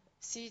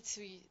seeds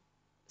we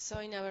sow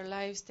in our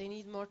lives, they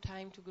need more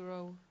time to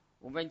grow.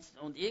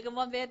 Und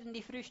irgendwann werden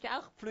die Früchte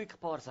auch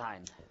pflückbar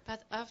sein.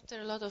 But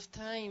after a lot of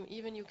time,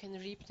 even you can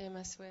reap them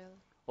as well.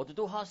 Oder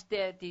du hast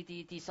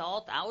die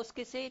Saat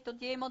ausgesät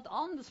und jemand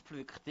anders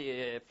pflückt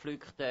diese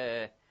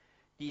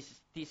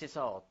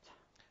Saat,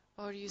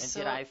 Or you wenn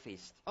sie reif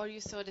ist.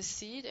 sow the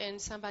seed and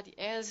somebody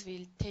else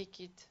will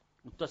take it.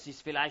 Und das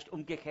ist vielleicht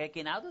umgekehrt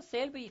genau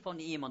dasselbe wie von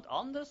jemand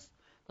anders,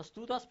 dass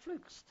du das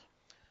pflückst.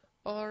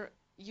 Or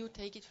you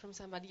take it from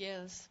somebody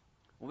else.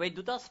 Und wenn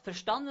du das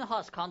verstanden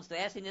hast, kannst du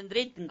erst in den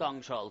dritten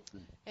Gang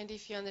schalten. And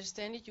if you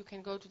understand it, you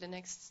can go to the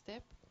next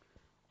step.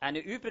 Eine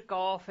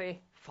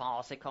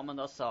Übergabephase kann man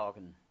das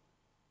sagen.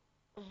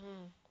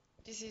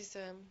 This is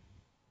a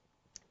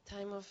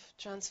time of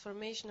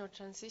transformation or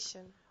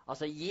transition.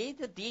 Also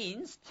jeder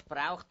Dienst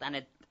braucht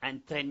ein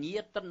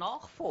trainierter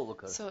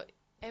Nachfolger. So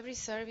every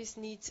service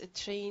needs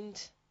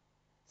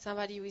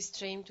somebody who is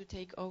trained to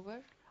take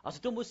over. Also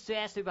du musst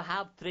zuerst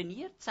überhaupt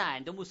trainiert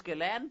sein, du musst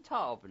gelernt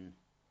haben.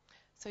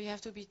 So you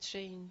have to be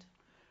trained.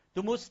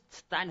 Du musst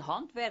dein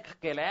Handwerk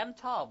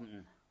gelernt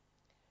haben.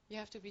 You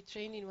have to be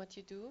trained in what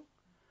you do.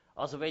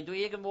 Also wenn du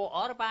irgendwo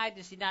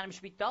arbeitest in einem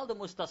Spital, du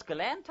musst das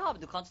gelernt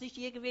haben. Du kannst nicht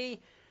irgendwie,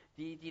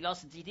 die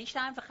lassen sich nicht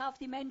einfach auf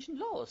die Menschen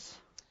los.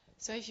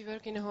 So if you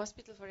work in a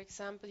hospital, for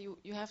example,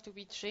 you have to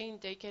be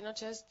trained. They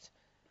cannot just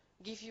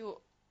give you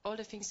all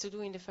the things to do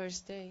in the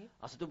first day.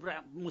 Also du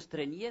musst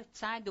trainiert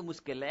sein, du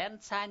musst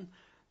gelernt sein,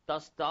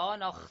 dass du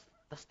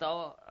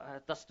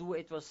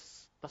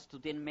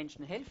den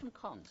Menschen helfen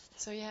kannst.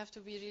 So you have to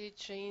be really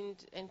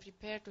trained and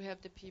prepared to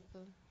help the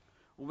people.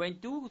 Und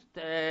wenn du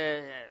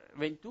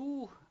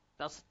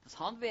das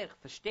Handwerk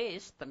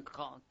verstehst,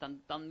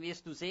 dann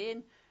wirst du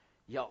sehen,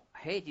 ja,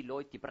 hey, die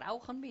Leute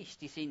brauchen mich,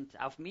 die sind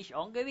auf mich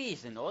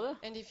angewiesen, oder?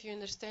 And if you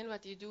understand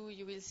what you do,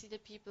 you will see the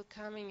people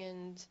coming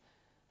and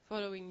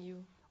following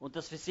you. Und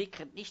das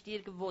versickert nicht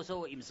irgendwo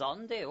so im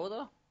Sande,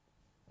 oder?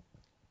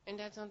 And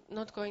that's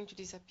not going to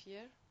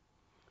disappear.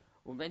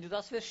 Und wenn du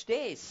das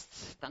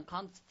verstehst, dann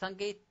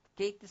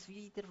geht es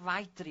wieder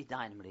weiter in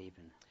deinem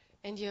Leben.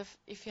 And if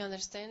you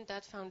understand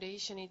that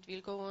foundation, it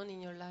will go on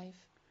in your life.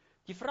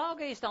 Die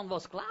Frage ist dann,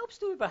 was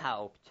glaubst du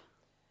überhaupt?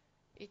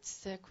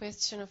 It's a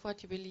question of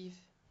what you believe.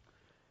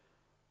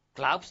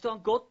 Glaubst du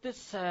an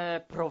Gottes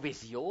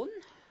Provision?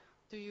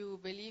 Do you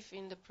believe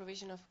in the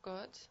provision of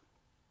God?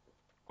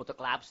 Oder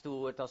glaubst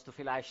du, dass du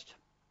vielleicht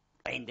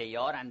Ende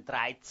Jahr ein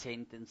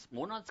 13.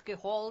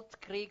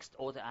 Monatsgehalt kriegst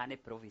oder eine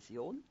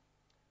Provision?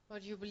 Or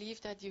do you believe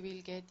that you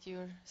will get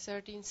your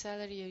 13th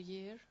salary a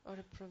year or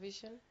a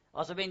provision?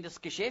 Also wenn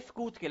das Geschäft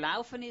gut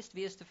gelaufen ist,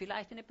 wirst du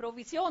vielleicht eine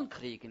Provision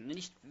kriegen.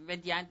 Nicht,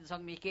 wenn die einen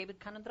sagen, ich gebe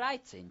keinen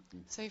 13.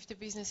 So if the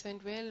business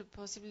went well,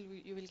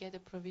 possibly you will get a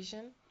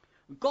provision.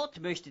 Und Gott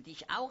möchte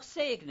dich auch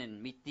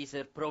segnen mit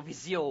dieser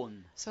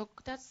Provision. So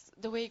that's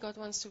the way God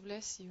wants to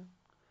bless you.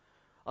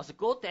 Also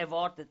Gott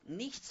erwartet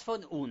nichts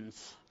von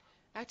uns,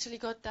 Actually,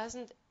 God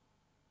doesn't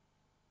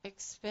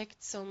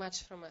expect so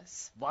much from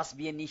us. was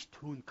wir nicht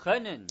tun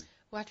können.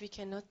 What we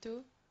cannot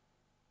do,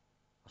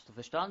 Hast du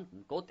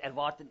verstanden? Gott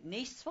erwartet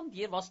nichts von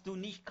dir, was du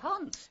nicht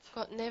kannst.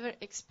 God never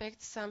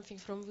expects something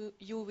from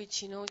you which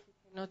He knows you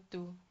cannot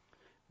do.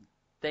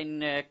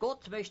 Denn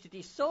Gott möchte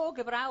dich so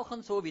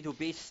gebrauchen, so wie du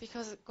bist.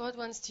 Because God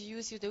wants to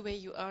use you the way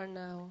you are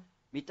now.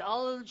 Mit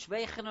allen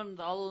Schwächen und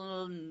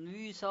allen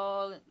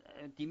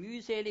die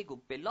mühselig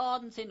und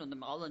beladen sind und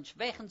mit allen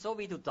Schwächen, so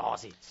wie du da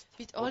sitzt.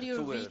 With all oder your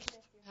zuhörst. weakness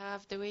you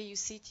have, the way you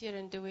sit here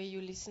and the way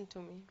you listen to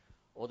me.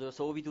 Oder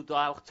so wie du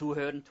da auch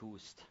zuhören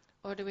tust.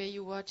 Or the way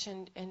you watch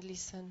and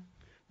listen.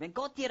 Wenn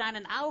Gott dir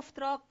einen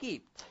Auftrag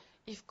gibt,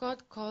 If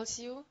God calls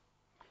you,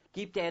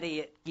 gibt er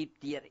dir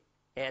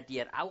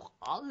auch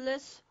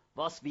alles,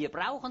 was wir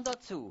brauchen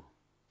dazu.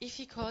 if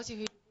He calls you,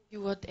 He will give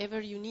you whatever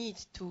you need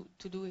to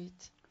do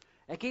it.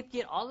 Er gibt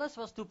dir alles,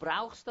 was du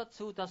brauchst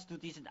dazu, dass du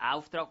diesen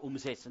Auftrag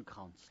umsetzen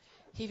kannst.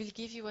 He will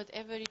give you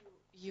whatever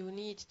you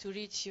need to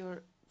reach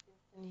your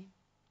destiny.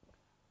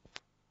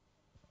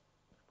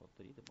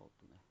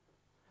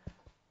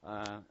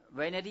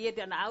 Wenn er dir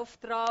den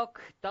Auftrag,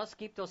 das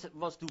gibt,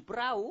 was du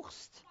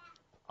brauchst,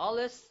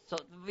 alles, so,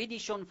 wie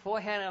ich schon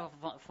vorher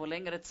vor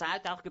längerer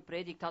Zeit auch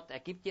gepredigt habe, er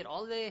gibt dir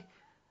alle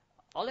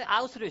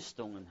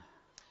Ausrüstungen.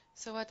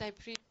 So what I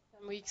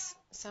preached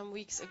some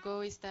weeks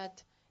ago is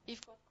that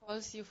if God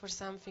calls you for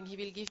something, He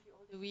will give you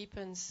all the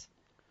weapons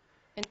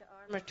and the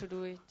armor to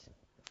do it.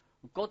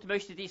 Und Gott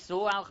möchte dich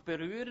so auch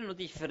berühren und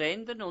dich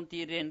verändern und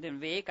dir in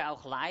den Weg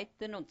auch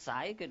leiten und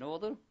zeigen,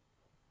 oder?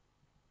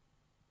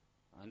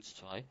 1,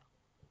 2. And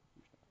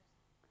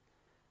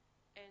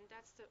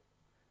that's the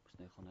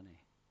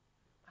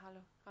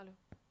Hallo.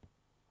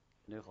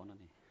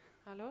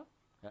 Hallo?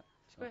 Ja.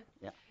 Ist gut.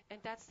 Ja.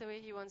 And that's the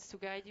way He wants to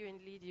guide you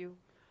and lead you.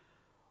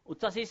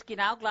 Und das ist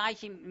genau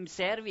gleich im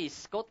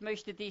Service. Gott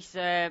möchte dich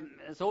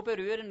so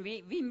berühren wie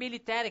im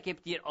Militär. Er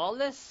gibt dir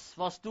alles,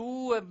 was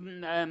du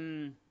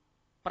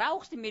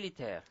brauchst im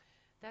Militär.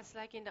 That's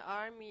like in the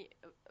army,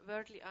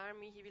 worldly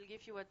army, He will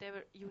give you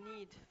whatever you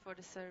need for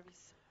the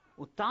service.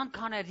 Und dann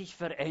kann er dich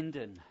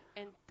verändern.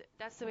 And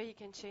that's the way He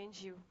can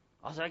change you.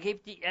 Also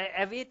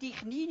er wird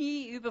dich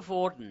nie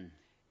überfordern.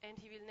 And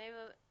He will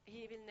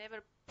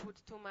never put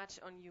too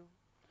much on you.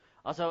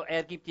 Also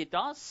er gibt dir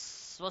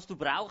das, was du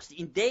brauchst,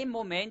 in dem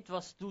Moment,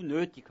 was du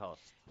nötig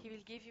hast. He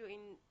will give you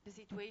in the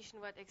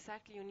situation what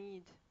exactly you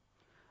need.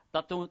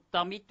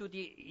 Damit du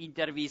in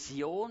der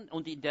Vision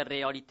und in der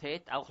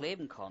Realität auch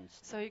leben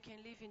kannst. So you can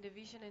live in the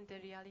vision and the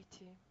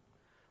reality.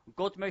 Und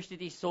Gott möchte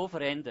dich so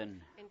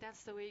verändern. And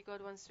that's the way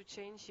God wants to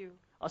change you.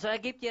 Also er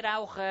gibt dir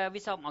auch, wie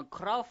sagt man,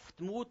 Kraft,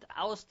 Mut,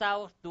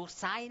 Ausdauer durch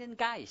seinen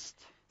Geist.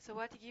 So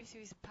what He gives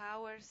you is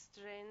power,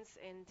 strength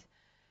and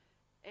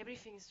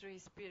everything through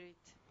His Spirit.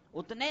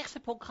 Und der nächste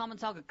Punkt kann man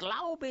sagen,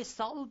 Glaube,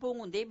 Salbung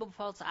und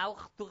ebenfalls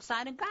auch durch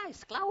seinen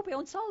Geist. Glaube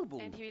und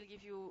Salbung. And He will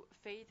give you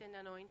faith and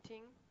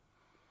anointing.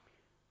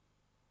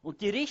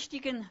 Und die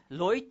richtigen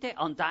Leute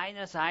an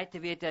deiner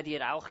Seite wird er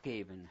dir auch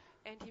geben.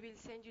 And He will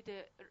send you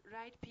the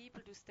right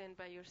people to stand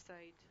by your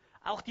side.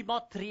 Auch die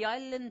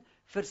materiellen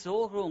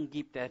Versorgung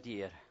gibt er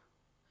dir.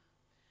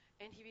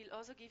 And He will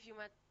also give you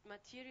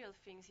material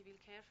things. He will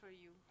care for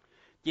you.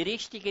 Die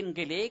richtigen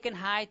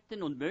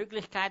Gelegenheiten und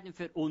Möglichkeiten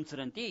für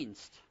unseren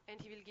Dienst. And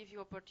He will give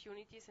you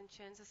opportunities and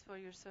chances for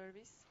your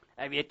service.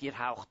 Er wird dir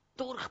auch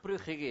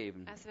Durchbrüche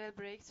geben. As well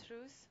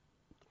breakthroughs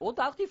Und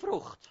auch die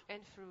Frucht.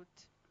 and fruit.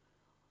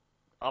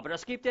 Aber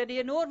das gibt er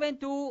dir nur, wenn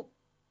du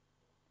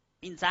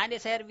in seine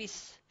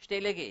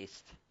Servicestelle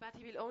gehst. But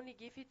He will only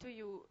give it to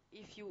you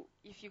if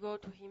you go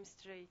to Him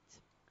straight.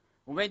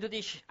 Und wenn du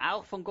dich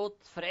auch von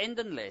Gott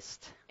verändern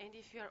lässt. And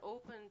if you are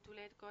open to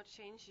let God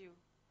change you.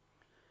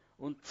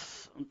 Und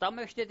da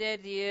möchte der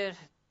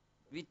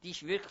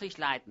dich wirklich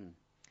leiten.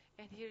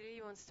 And He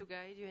really wants to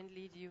guide you and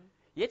lead you.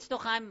 Jetzt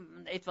noch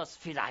etwas,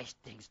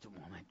 vielleicht denkst du,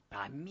 Moment,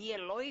 bei mir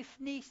läuft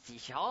nichts,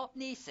 ich habe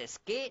nichts,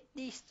 es geht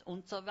nichts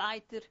und so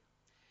weiter.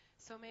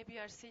 So maybe you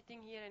are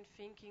sitting here and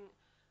thinking,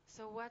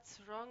 so what's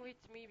wrong with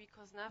me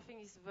because nothing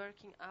is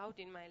working out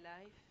in my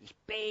life? Ich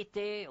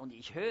bete und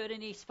ich höre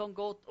nichts von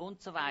Gott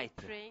und so I'm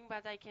weiter. praying,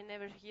 but I can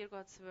never hear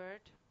God's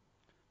word.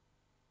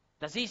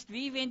 Das ist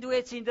wie wenn du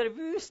jetzt in der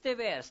Wüste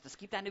wärst. Es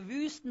gibt eine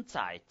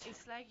Wüstenzeit.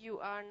 It's like you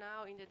are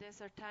now in the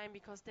desert time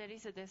because there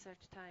is a desert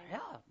time.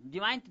 Ja,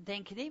 die einen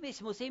denken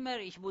immer,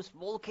 ich muss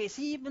Wolke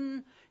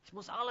 7, es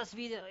muss alles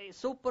wieder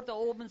super da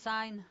oben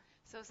sein.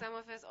 So some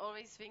of us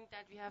always think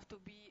that we have to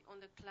be on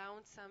the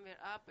clouds somewhere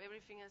up.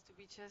 Everything has to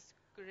be just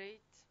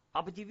great.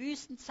 Aber die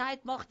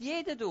Wüstenzeit macht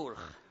jeder durch.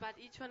 But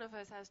each one of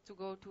us has to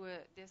go to a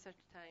desert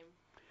time.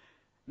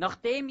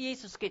 Nachdem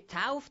Jesus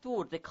getauft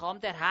wurde,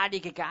 kam der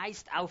Heilige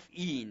Geist auf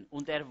ihn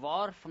und er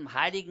war vom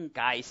Heiligen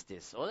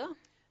Geistes, oder?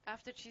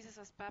 After Jesus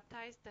was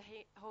baptized, the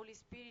Holy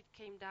Spirit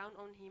came down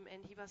on him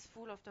and he was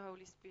full of the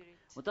Holy Spirit.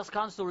 Und das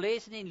kannst du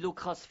lesen in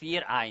Lukas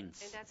 4,1.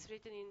 And that's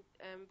written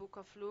in book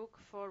of Luke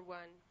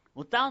 4:1.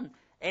 Und dann,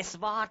 es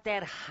war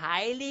der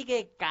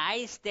Heilige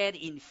Geist, der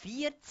ihn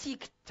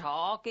 40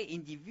 Tage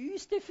in die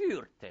Wüste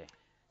führte.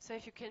 So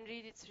if you can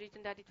read, it's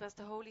written that it was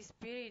the Holy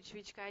Spirit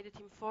which guided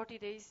him 40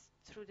 days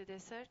through the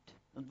desert,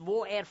 Und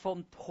wo er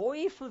vom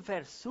Teufel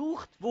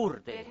versucht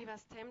wurde. where he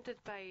was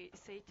tempted by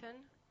Satan.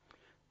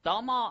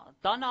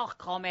 Danach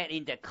kam er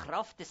in der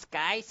Kraft des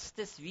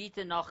Geistes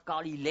wieder nach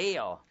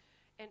Galiläa.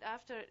 And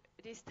after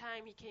this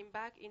time he came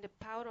back in the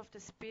power of the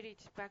Spirit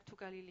back to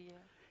Galilee.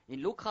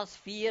 In Lukas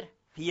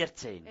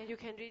 4,14. And you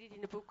can read it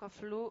in the book of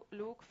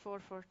Luke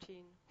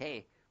 4:14.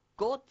 Hey,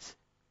 Gott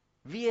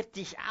wird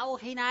dich auch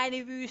in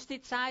eine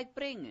Wüstezeit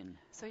bringen.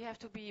 So you have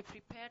to be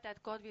prepared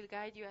that God will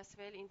guide you as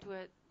well into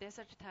a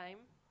desert time.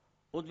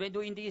 Und wenn du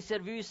in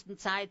dieser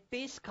Wüstenzeit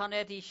bist, kann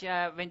er dich,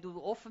 wenn du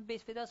offen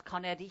bist für das,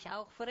 kann er dich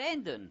auch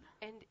verändern.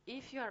 And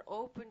if you are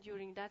open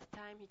during that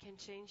time, he can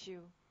change you.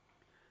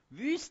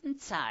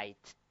 Wüstenzeit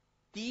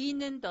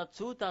dienen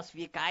dazu, dass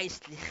wir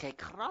geistliche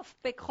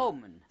Kraft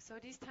bekommen. So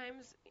these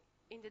times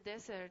in the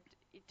desert,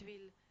 it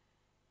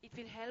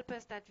will help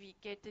us that we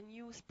get the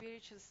new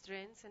spiritual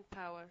strength and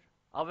power.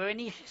 Aber wenn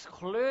ich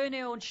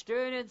klöne und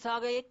stöhne und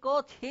sage, hey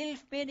Gott,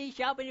 hilf mir,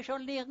 ich habe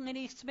schon lange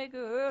nichts mehr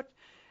gehört,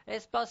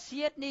 es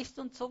passiert nichts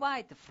und so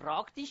weiter,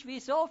 frag dich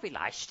wieso,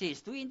 vielleicht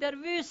stehst du in der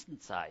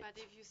Wüstenzeit. But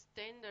if you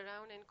stand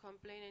around and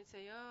complain and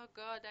say, oh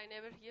God, I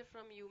never hear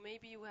from you,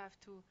 maybe you have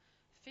to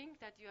think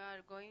that you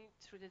are going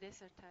through the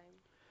desert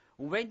time.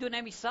 Und wenn du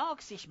nämlich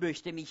sagst, ich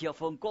möchte mich ja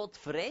von Gott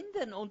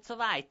verändern und so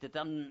weiter,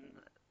 dann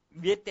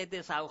wird er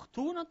das auch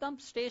tun und dann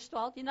stehst du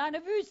halt in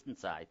einer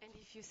Wüstenzeit. And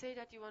if you say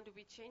that you want to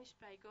be changed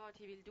by God,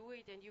 he will do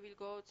it and you will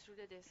go through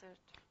the desert.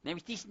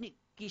 Nämlich dies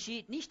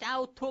geschieht nicht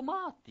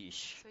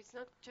automatisch, So it's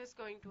not just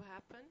going to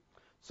happen.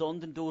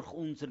 sondern durch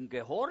unseren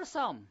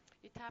Gehorsam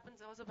It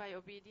happens also by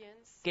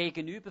obedience.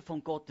 gegenüber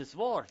von Gottes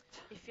Wort.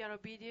 If you are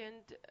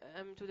obedient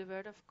to the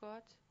word of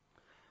God.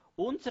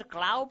 Unser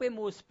Glaube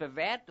muss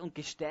bewährt und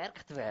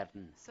gestärkt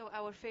werden. So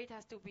our faith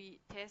has to be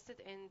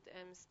tested and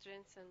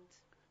strengthened.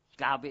 Ich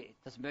glaube,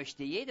 das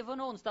möchte jeder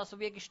von uns, dass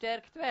wir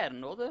gestärkt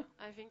werden, oder?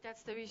 I think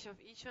that's the wish of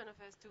each one of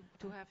us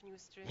to have new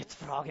strength. Jetzt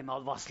frage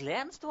mal, was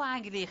lernst du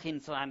eigentlich in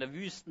so einer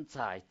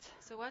Wüstenzeit?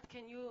 So what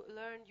can you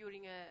learn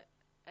during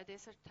a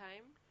desert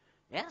time?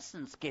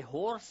 Erstens,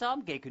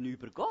 Gehorsam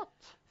gegenüber Gott.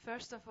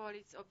 First of all,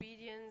 it's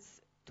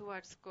obedience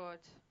towards God.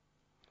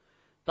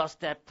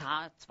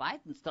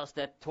 Zweitens, dass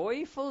der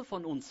Teufel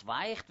von uns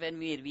weicht, wenn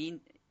wir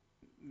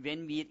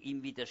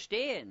ihm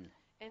widerstehen.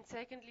 And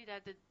secondly,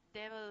 that the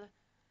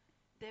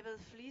devil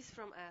flees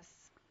from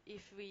us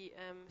if we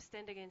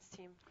stand against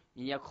him.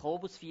 In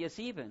Jakobus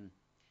 4,7.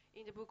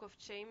 In the book of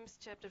James,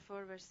 chapter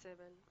 4, verse 7.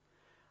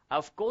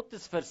 Auf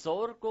Gottes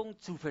Versorgung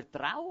zu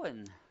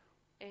vertrauen.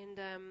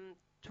 And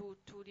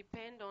to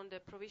depend on the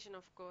provision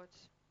of God.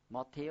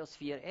 Matthäus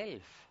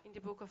 4,11. In the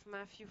book of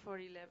Matthew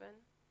 4:11.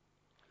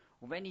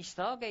 Und wenn ich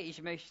sage, ich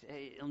möchte,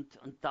 und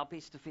da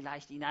bist du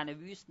vielleicht in einer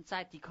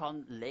Wüstenzeit, die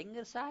kann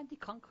länger sein, die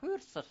kann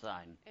kürzer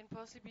sein. And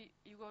possibly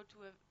you go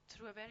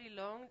through a very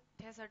long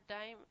desert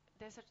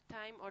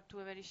time or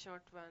to a very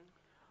short one.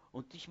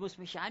 Und ich muss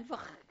mich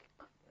einfach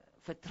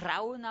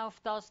vertrauen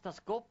auf das,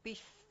 dass Gott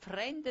mich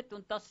verändert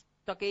und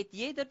da geht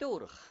jeder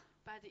durch.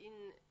 But in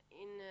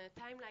a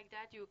time like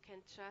that, you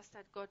can trust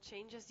that God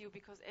changes you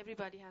because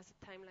everybody has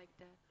a time like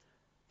that.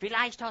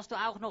 Vielleicht hast du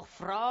auch noch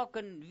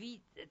Fragen,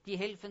 wie die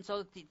helfen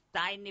soll,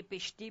 deine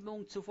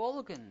Bestimmung zu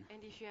folgen.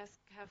 And if you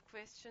have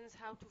questions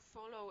how to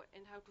follow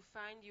and how to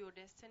find your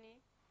destiny.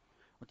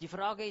 Und die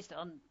Frage ist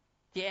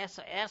die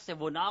erste,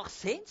 wonach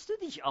sehnst du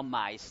dich am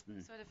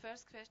meisten? So the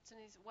first question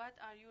is, what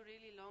are you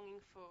really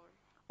longing for?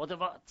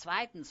 Oder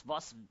zweitens,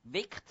 was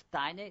weckt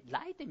deine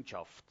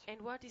Leidenschaft?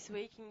 And what is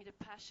waking the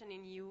passion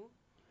in you?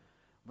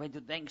 Wenn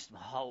du denkst,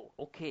 oh,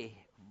 okay,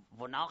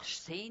 wonach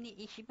sehne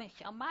ich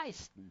mich am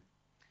meisten?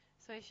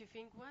 So if you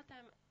think, what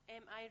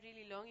am I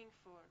really longing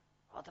for?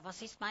 Oder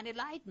was ist meine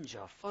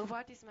Leidenschaft? Or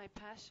what is my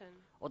passion?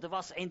 Oder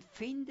was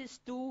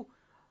empfindest du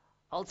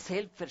als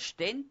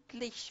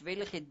selbstverständlich,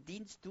 welchen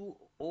Dienst du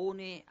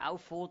ohne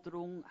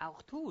Aufforderung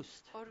auch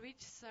tust? Or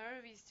which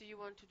service do you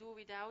want to do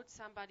without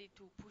somebody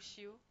to push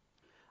you?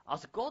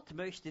 Also Gott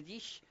möchte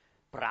dich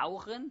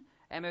brauchen,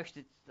 er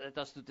möchte,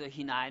 dass du da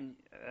hinein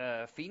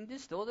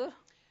findest, oder?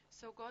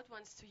 So God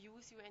wants to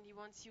use you and he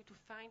wants you to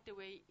find the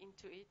way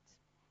into it.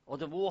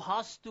 Oder wo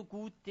hast du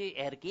gute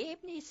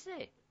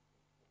Ergebnisse?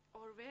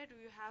 Or where do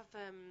you have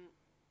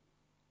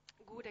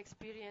good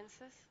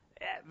experiences?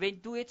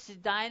 Wenn du jetzt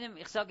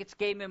ich sage, jetzt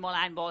gehen wir mal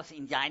einmal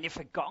in deine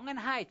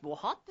Vergangenheit,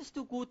 wo hattest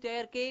du gute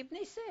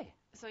Ergebnisse?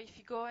 So if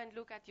you go and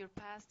look at your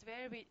past,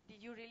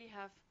 did you really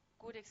have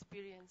good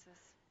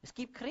experiences? Es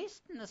gibt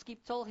Christen, es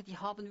gibt solche, die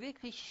haben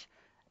wirklich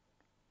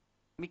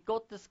mit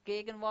Gottes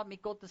Gegenwart,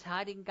 mit Gottes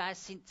Heiligen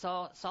Geist sind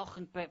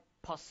Sachen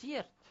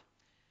passiert.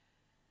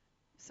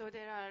 So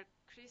there are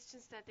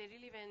Christians that they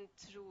really went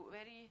through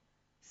very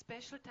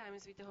special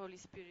times with the Holy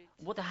Spirit.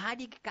 Wo der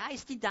Heilige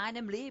Geist in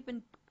deinem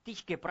Leben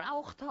dich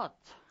gebraucht hat.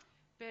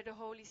 where the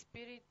Holy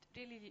Spirit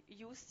really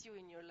used you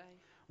in your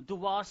life. Und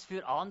du warst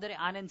für andere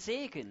einen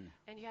Segen.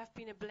 And you have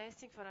been a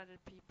blessing for other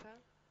people.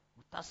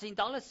 Das sind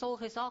alles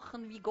solche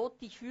Sachen, wie Gott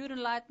dich führen,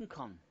 leiten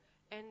kann.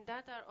 And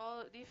that are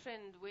all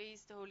different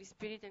ways the Holy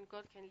Spirit and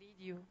God can lead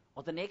you.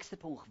 Oder nächster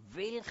Punkt,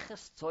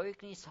 welches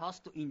Zeugnis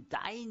hast du in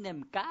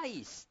deinem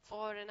Geist?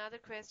 Or another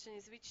question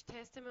is, which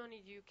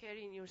testimony do you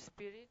carry in your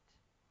spirit?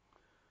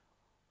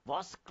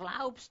 Was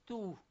glaubst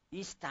du,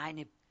 ist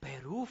deine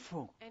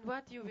Berufung? And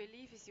what you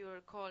believe is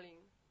your calling.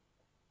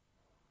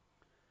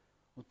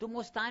 Und du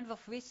musst einfach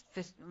wissen,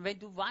 wenn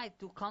du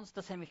weißt, du kannst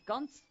das nämlich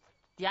ganz,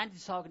 die einen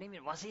sagen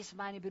immer, was ist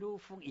meine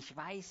Berufung? Ich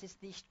weiß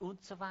es nicht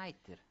und so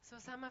weiter. So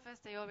some of us,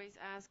 they always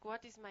ask,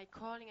 what is my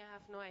calling? I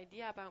have no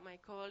idea about my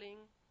calling.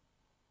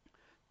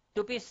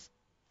 Du bist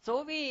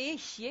so wie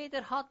ich,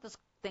 jeder hat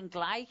den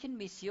gleichen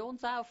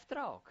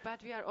Missionsauftrag.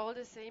 But we are all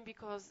the same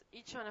because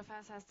each one of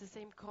us has the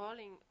same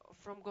calling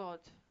from God.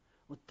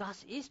 Und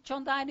das ist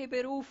schon deine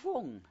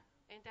Berufung.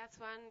 And that's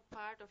one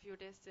part of your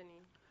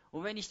destiny.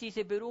 Und wenn ich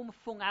diese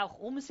Berufung auch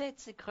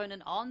umsetze,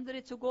 können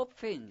andere zu Gott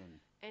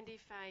finden. And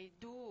if I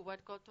do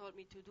what God told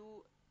me to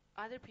do,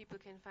 other people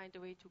can find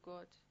a way to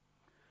God.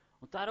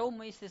 Und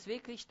darum ist es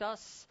wirklich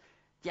das,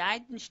 die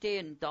einen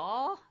stehen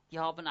da, die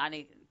haben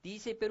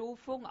diese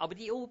Berufung, aber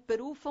die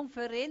Berufung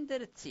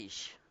verändert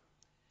sich.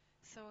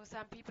 So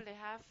some people, they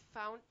have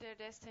found their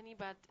destiny,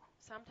 but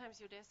sometimes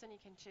your destiny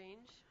can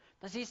change.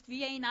 Das ist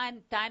wie in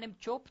deinem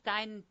Job,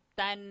 dein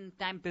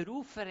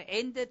Beruf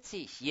verändert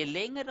sich. Je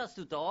länger dass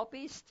du da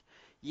bist,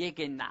 je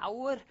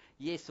genauer,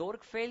 je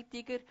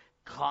sorgfältiger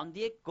kann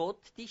dir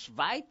Gott dich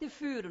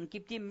weiterführen und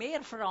gibt dir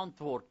mehr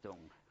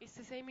Verantwortung. It's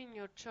the same in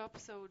your job,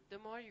 so the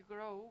more you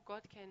grow,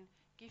 God can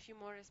give you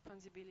more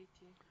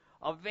responsibility.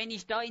 Aber wenn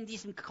ich da in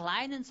diesen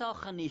kleinen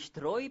Sachen nicht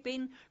treu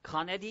bin,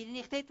 kann er dir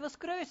nicht etwas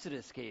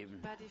Größeres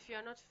geben. But if you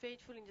are not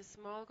faithful in the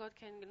small, God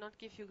can not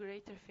give you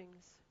greater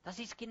things. Das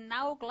ist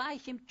genau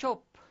gleich im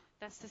Job.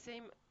 That's the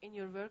same in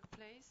your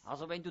workplace.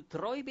 Also wenn du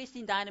treu bist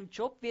in deinem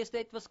Job, wirst du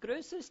etwas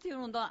Größeres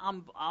tun und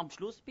am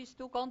Schluss bist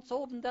du ganz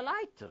oben der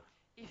Leiter.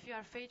 If you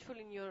are faithful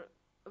in your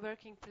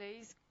working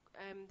place,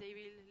 they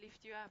will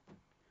lift you up.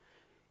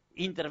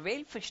 In der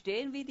Welt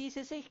verstehen wir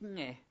diese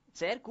Dinge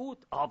sehr gut,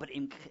 aber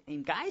im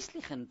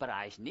geistlichen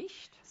Bereich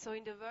nicht. So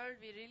in the world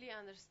we really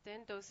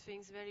understand those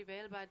things very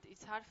well, but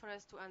it's hard for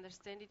us to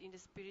understand it in the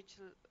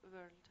spiritual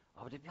world.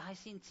 Aber dabei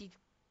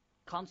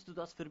kannst du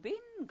das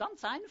verbinden,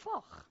 ganz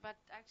einfach. But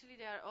actually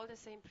they are all the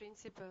same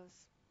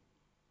principles.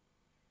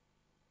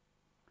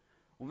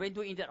 Und wenn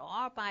du in der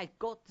Arbeit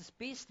Gottes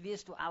bist,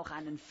 wirst du auch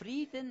einen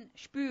Frieden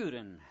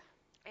spüren.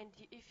 And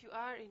if you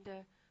are in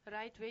the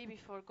right way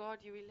before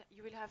God, you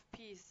will have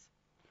peace.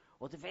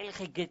 Oder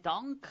welche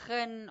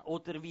Gedanken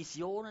oder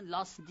Visionen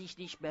lassen dich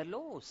nicht mehr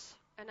los?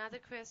 Another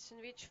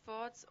question, which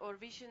thoughts or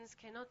visions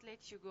cannot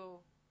let you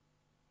go?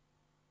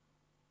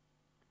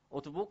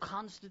 Oder wo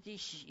kannst du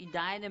dich in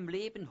deinem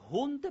Leben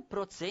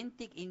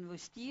 100%ig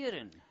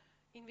investieren?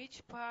 In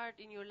which part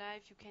in your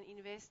life you can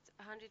invest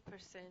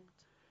 100%?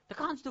 Da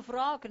kannst du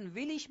fragen,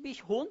 will ich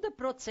mich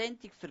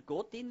 100%ig für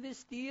Gott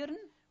investieren?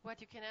 What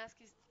you can ask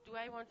is, do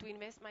I want to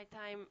invest my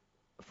time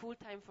full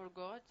time for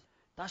God?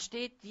 Da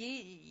steht,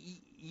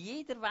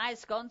 jeder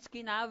weiß ganz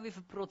genau, wie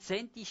viel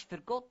Prozent ich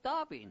für Gott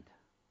da bin.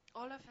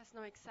 All of us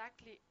know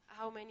exactly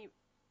how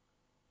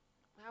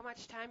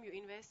much time you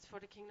invest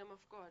for the kingdom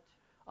of God.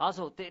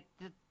 Also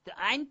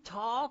ein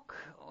Tag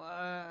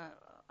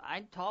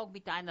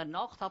mit einer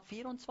Nacht hat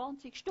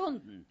 24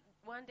 Stunden.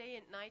 One day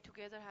and night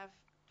together have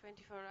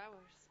 24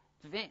 hours.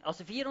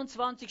 Also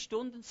 24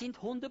 Stunden sind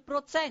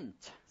 100%.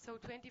 So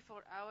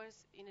 24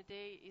 hours in a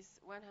day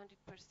is 100%.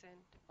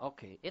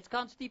 Okay, jetzt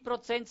kannst du die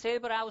Prozent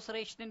selber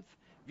ausrechnen.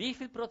 Wie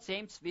viel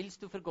Prozent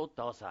willst du für Gott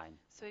da sein?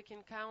 So you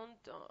can count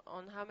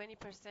on how many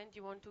percent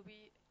you want to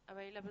be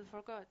available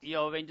for God.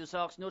 Ja, wenn du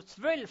sagst nur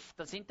 12,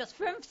 dann sind das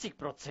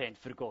 50%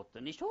 für Gott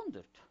und nicht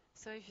 100.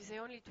 So if you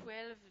say only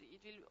 12,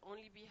 it will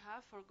only be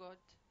half for God.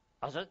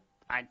 Also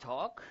ein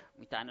Tag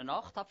mit einer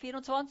Nacht hat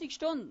 24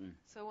 Stunden.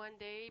 So one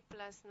day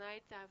plus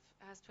night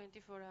has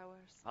 24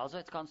 hours. Also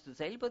jetzt kannst du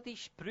selber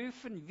dich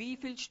prüfen, wie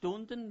viele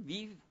Stunden,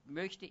 wie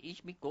möchte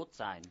ich mit Gott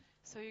sein.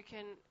 So you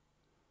can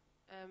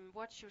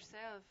watch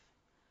yourself.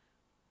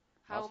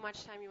 How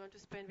much time you want to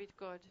spend with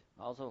God.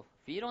 Also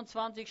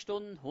 24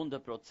 Stunden,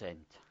 100%.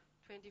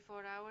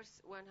 24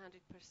 hours,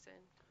 100%.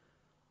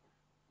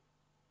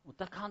 Und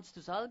da kannst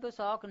du selber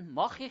sagen,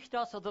 mache ich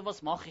das oder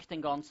was mache ich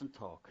den ganzen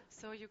Tag?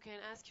 So you can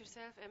ask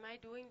yourself, am I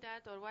doing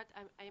that or what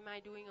am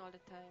I doing all the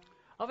time?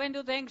 Aber wenn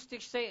du denkst,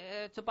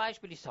 zum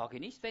Beispiel, ich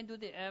sage nicht, wenn du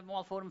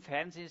mal vor dem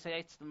Fernseher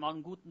sitzt und mal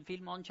einen guten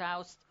Film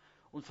anschaust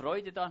und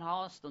Freude dann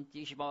hast und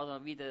dich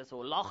mal wieder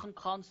so lachen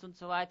kannst und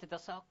so weiter, da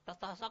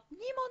sagt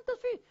niemand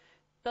dafür.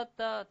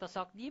 Da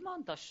sagt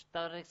niemand, da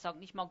sagt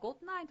nicht mal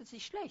Gott, nein, das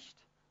ist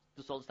schlecht.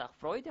 Du sollst auch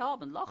Freude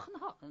haben,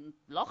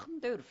 lachen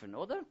dürfen,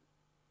 oder?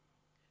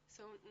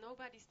 So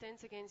nobody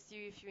stands against you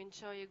if you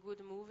enjoy a good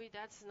movie.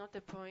 That's not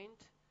the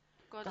point.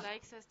 God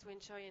likes us to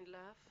enjoy and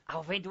laugh.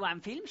 Auch wenn du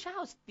einen Film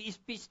schaust,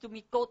 bist du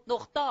mit Gott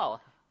noch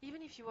da.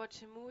 Even if you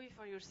watch a movie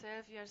for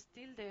yourself, you are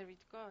still there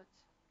with God.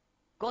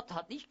 Gott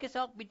hat nicht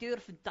gesagt, wir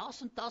dürfen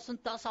das und das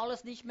und das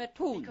alles nicht mehr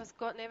tun. Because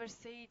God never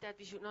said that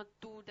we should not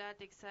do that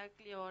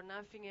exactly or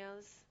nothing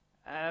else.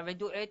 Wenn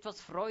du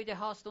etwas Freude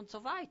hast und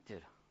so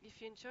weiter.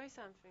 If you enjoy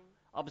something.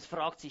 Aber es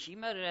fragt sich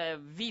immer,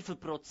 wie viel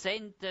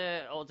Prozent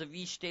oder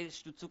wie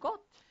stellst du zu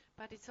Gott?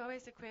 But it's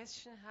always a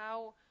question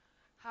how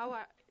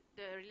are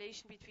the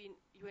relation between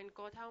you and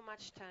God, how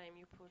much time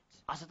you put.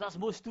 Also das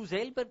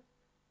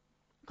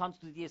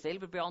kannst du dir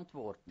selber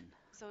beantworten.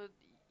 So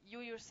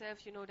you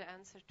yourself, you know the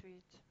answer to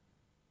it.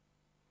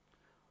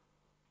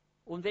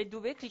 Und wenn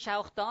du wirklich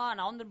auch da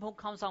einen anderen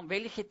Punkt kannst sagen,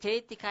 welche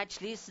Tätigkeit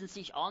schließen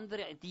sich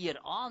andere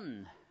dir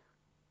an?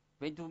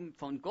 Wenn du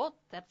von Gott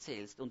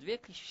erzählst und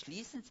wirklich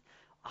schließen,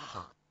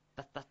 ach,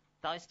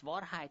 da ist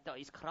Wahrheit, da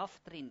ist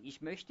Kraft drin,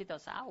 ich möchte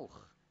das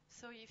auch.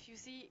 So if you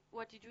see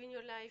what you do in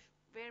your life,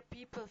 where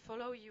people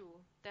follow you,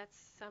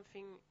 that's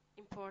something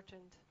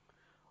important.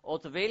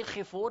 Oder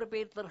welche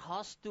Vorbilder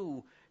hast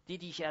du, die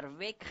dich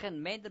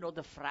erwecken, Männer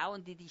oder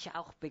Frauen, die dich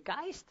auch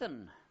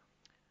begeistern?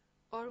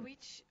 Or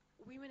which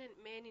women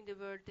and men in the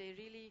world they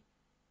really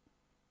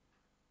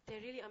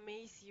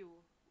amaze you?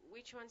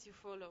 Which ones you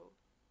follow?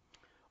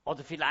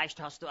 Oder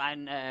vielleicht hast du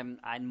einen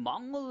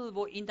Mangel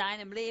in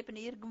deinem Leben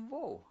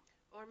irgendwo.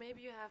 Or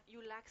maybe you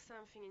lack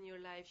something in your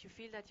life. You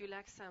feel that you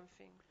lack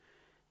something.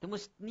 Du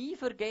musst nie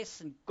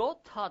vergessen,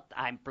 Gott hat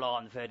einen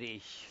Plan für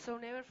dich. So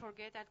never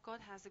forget that God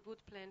has a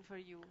good plan for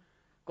you.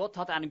 Gott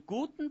hat einen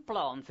guten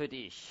Plan für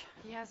dich.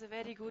 He has a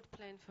very good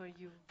plan for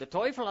you. Der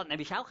Teufel hat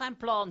nämlich auch einen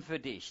Plan für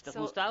dich. Das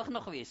musst du auch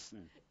noch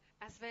wissen.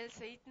 As well,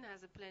 Satan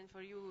has a plan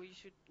for you. You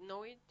should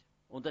know it.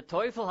 Und der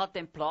Teufel hat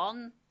den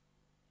Plan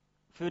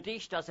für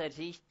dich, dass er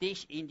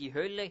dich in die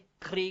Hölle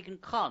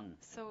kriegen kann.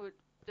 So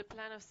the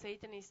plan of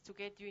Satan is to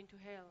get you into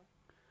hell.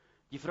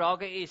 Die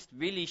Frage ist,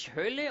 will ich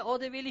Hölle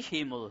oder will ich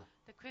Himmel?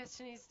 The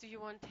question is, do you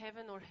want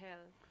heaven or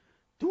hell?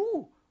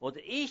 Du oder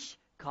ich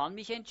kann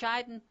mich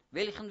entscheiden,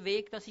 welchen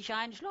Weg das ich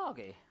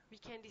einschlage. We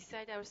can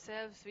decide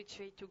ourselves which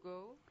way to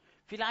go.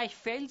 Vielleicht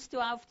fällst du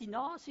auf die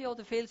Nase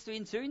oder fällst du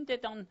in Sünde,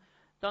 dann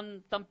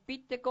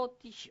bitte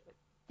Gott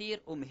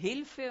dir um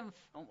Hilfe,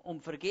 um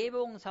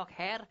Vergebung und sag,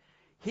 Herr,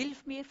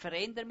 hilf mir,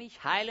 verändere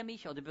mich, heile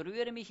mich oder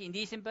berühre mich in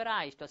diesem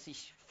Bereich, dass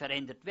ich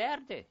verändert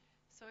werde.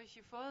 So if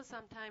you fall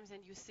sometimes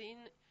and you sin,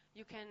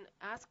 you can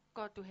ask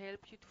God to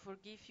help you, to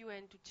forgive you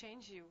and to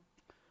change you.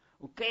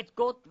 Und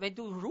Gott, wenn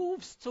du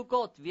rufst zu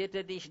Gott, wird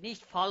er dich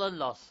nicht fallen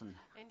lassen.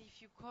 And if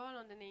you call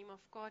on the name of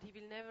God, he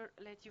will never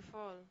let you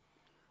fall.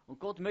 Und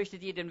Gott möchte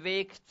dir den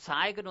Weg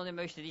zeigen und er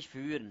möchte dich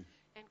führen.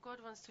 And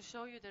God wants to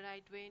show you the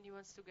right way and he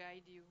wants to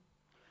guide you.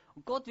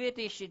 Und Gott wird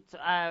dir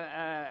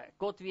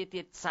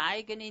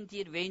zeigen in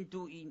dir,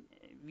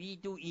 wie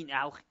du ihn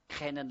auch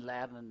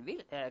kennenlernen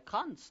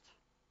kannst.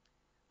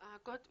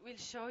 God will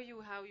show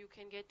you how you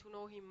can get to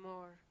know him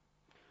more.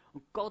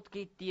 Und Gott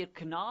gibt dir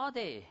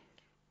Gnade,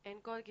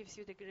 And God gives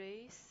you the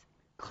grace,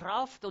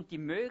 Kraft und die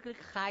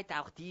Möglichkeit,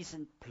 auch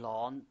diesen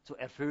Plan zu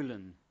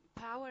erfüllen.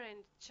 power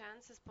and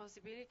chances,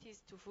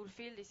 possibilities to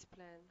fulfill this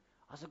plan.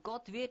 Also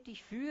Gott wird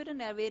dich führen,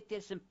 er wird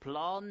diesen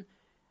Plan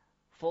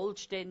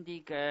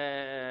vollständig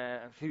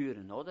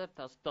führen, oder?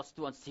 Dass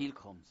du ans Ziel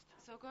kommst.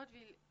 So God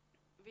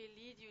will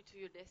lead you to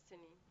your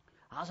destiny.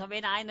 Also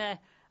wenn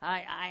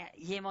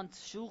jemand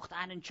sucht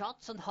einen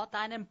Schatz und hat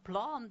einen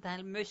Plan,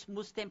 dann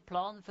muss den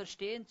Plan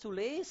verstehen zu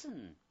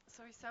lesen.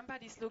 So if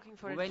somebody is looking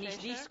for Und a wenn ich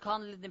treasure, nicht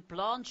kann den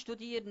Plan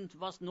studieren,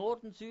 was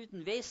Norden,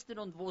 Süden, Westen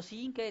und wo es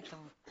hingeht,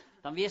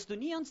 dann wirst du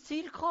nie ans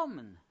Ziel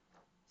kommen.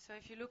 so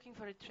if you're looking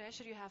for a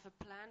treasure, you have a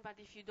plan, but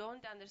if you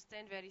don't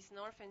understand where is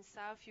north and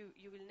south,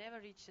 you will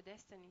never reach the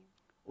destiny.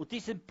 Und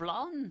diesen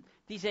Plan,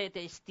 diese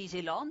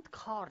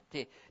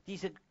Landkarte,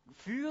 diesen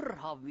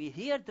Führer haben wir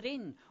hier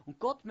drin. Und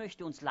Gott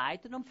möchte uns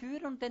leiten und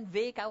führen und den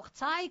Weg auch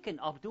zeigen.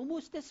 Aber du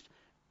musst es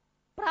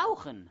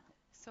brauchen.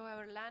 So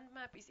our land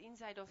map is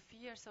inside of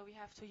here, so we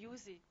have to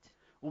use it.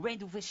 Und wenn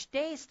du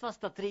verstehst, was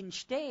da drin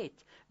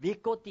steht,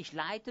 wird Gott dich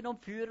leiten und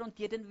führen und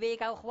dir den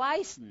Weg auch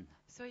weisen.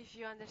 So if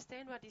you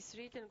understand what is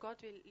written,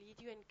 God will lead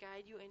you and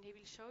guide you and he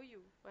will show you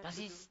what to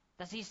do.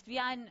 Das ist wie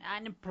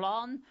einen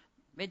Plan,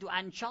 wenn du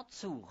einen Schatz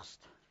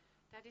suchst.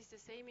 That is the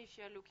same if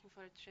you are looking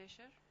for a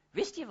treasure.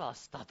 Wisst ihr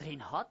was? Da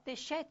drin hat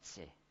es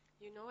Schätze.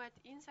 You know what?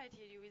 Inside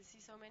here you will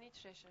see so many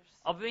treasures.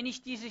 Aber wenn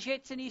ich diese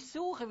Schätze nicht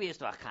suche, wirst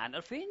du auch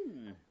keiner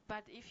finden.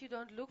 But if you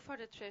don't look for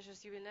the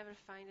treasures, you will never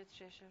find a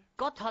treasure.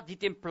 Gott hat dir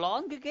den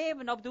Plan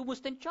gegeben, aber du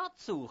musst den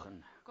Schatz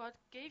suchen. God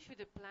gave you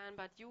the plan,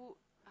 but you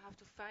have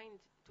to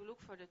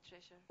look for the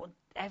treasure. Und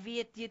er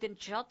wird dir den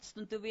Schatz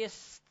und du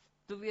wirst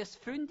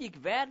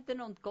fündig werden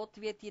und Gott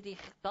wird dir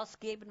das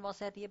geben, was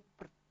er dir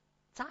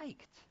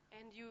zeigt.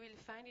 And you will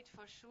find it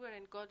for sure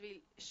and God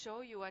will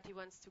show you what he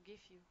wants to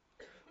give you.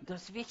 Und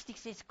das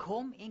Wichtigste ist,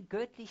 komm in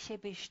göttliche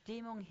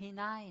Bestimmung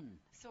hinein.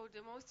 So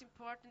the most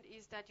important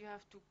is that you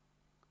have to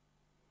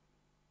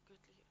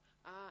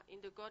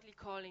in the godly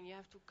calling, you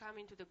have to come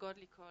into the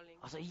godly calling.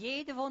 Also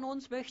jeder von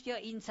uns möchte ja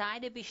in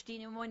seine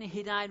Bestimmungen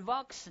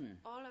hineinwachsen.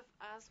 All of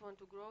us want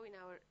to grow in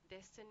our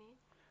destiny.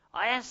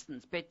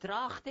 Erstens,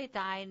 betrachte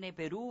deine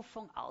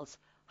Berufung als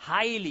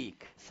heilig.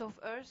 So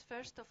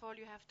first of all,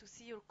 you have to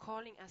see your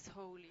calling as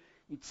holy.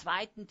 Im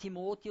 2.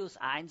 Timotheus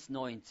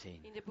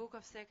 1,19. In the book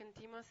of 2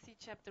 Timothy,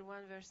 chapter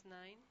 1, verse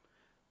 9.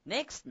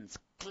 Nächstens,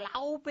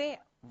 glaube,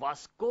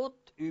 was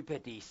Gott über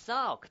dich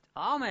sagt.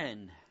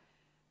 Amen.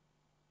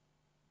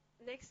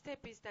 Next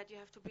step is that you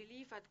have to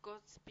believe what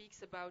God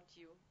speaks about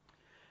you.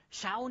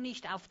 Schau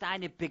nicht auf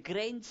deine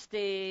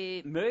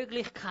begrenzte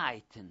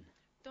Möglichkeiten.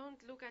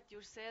 Don't look at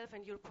yourself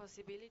and your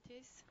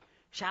possibilities.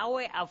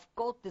 Schaue auf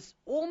Gottes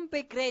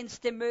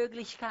unbegrenzte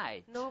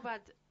Möglichkeit. No,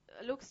 but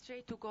look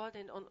straight to God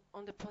and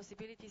on the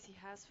possibilities He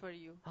has for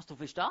you. Hast du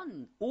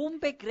verstanden?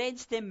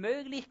 Unbegrenzte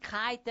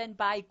Möglichkeiten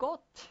bei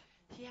Gott.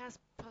 He has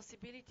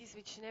possibilities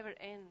which never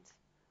end.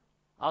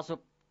 Also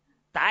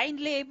dein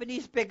Leben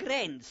ist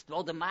begrenzt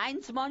oder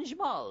meins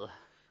manchmal.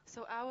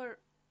 So our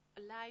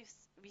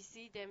lives, we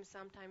see them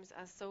sometimes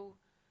as so.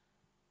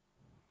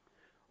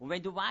 Und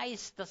wenn du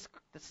weißt, dass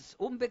es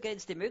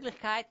unbegrenzte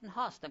Möglichkeiten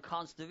hast, dann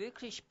kannst du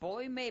wirklich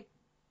Bäume,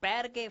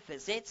 Berge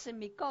versetzen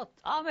mit Gott.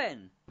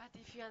 Amen. But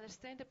if you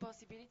understand the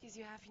possibilities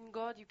you have in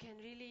God, you can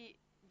really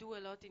do a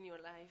lot in your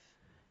life.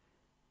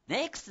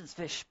 Nächstens,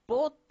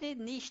 verspotte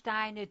nicht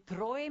deine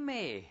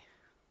Träume.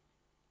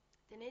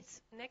 The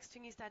next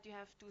thing is that you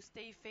have to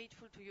stay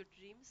faithful to your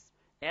dreams.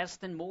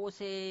 1.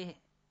 Mose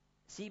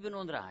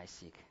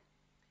 37.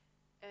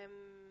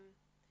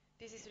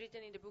 This is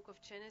written in the book of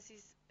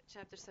Genesis,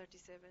 chapter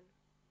 37.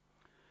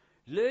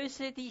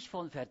 Löse dich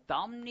von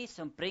Verdammnis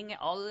und bringe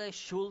alle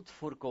Schuld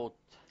vor Gott.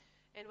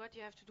 And what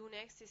you have to do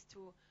next is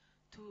to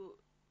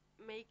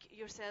make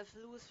yourself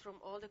loose from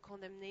all the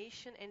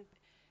condemnation and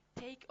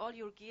take all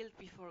your guilt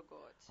before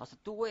God. Also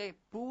tue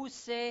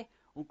Buße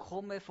und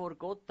komme vor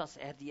Gott, dass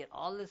er dir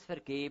alles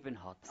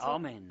vergeben hat. So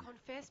Amen.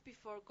 confess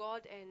before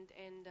God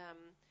and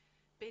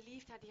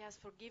believe that He has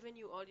forgiven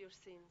you all your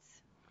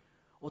sins.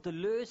 Oder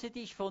löse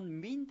dich von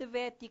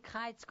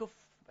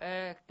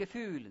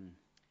Minderwertigkeitsgefühlen.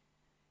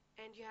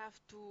 And you have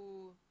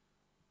to.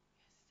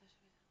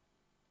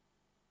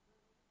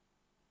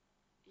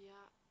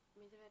 Ja,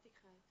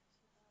 Minderwertigkeit.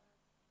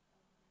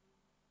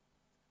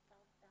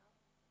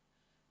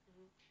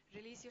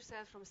 Release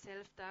yourself from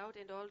self-doubt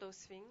and all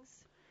those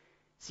things.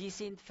 Sie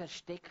sind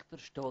versteckter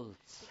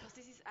Stolz. Because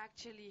this is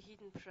actually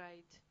hidden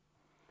pride.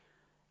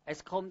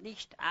 Es kommt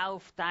nicht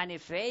auf deine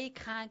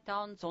Fähigkeit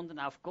an, sondern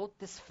auf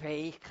Gottes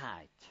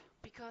Fähigkeit.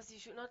 Because you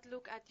should not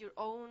look at your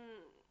own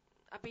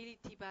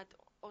ability, but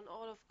on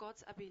all of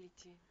God's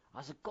ability.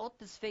 Also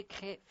Gottes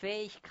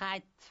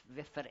Fähigkeit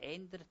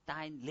verändert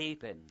dein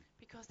Leben.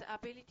 Because the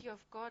ability of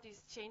God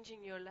is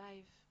changing your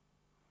life.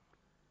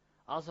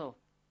 Also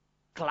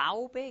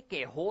Glaube,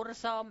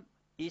 Gehorsam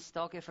ist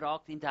da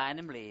gefragt in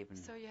deinem Leben.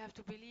 So you have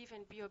to believe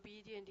and be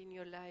obedient in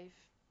your life.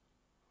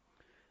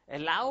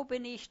 Erlaube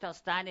nicht,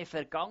 dass deine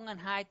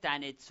Vergangenheit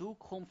deine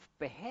Zukunft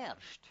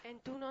beherrscht.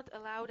 And do not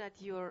allow that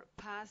your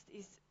past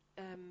is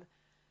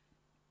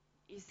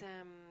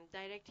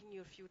directing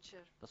your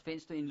future. Das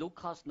findest du in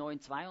Lukas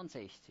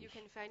 9,62. You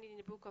can find it in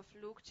the book of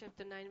Luke,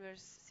 chapter 9,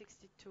 verse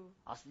 62.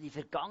 Also die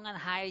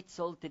Vergangenheit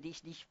sollte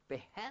dich nicht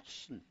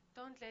beherrschen.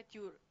 Don't let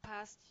your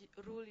past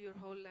rule your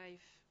whole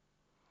life.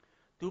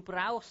 Du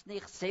brauchst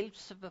nicht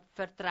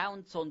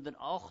Selbstvertrauen, sondern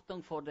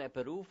Achtung vor der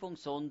Berufung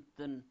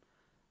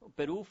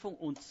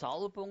und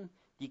Salbung,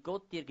 die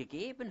Gott dir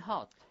gegeben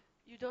hat.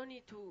 You don't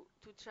need to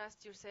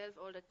trust yourself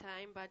all the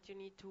time, but you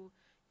need to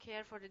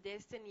care for the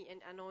destiny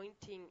and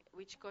anointing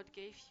which God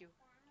gave you.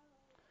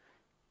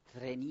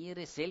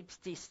 Trainiere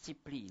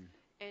Selbstdisziplin,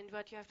 And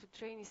what you have to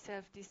train is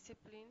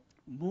self-discipline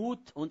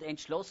Mut und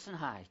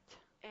Entschlossenheit.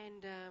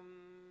 and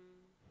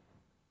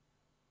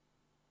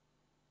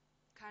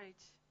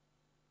courage.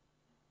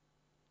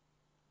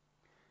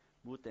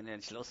 Mut und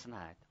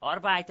Entschlossenheit.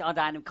 Arbeite an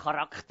deinem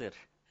Charakter.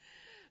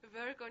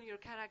 Work on your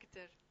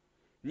character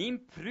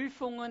Nimm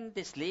Prüfungen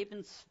des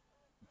Lebens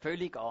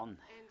völlig an. and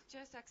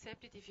just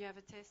accept it if you have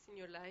a test in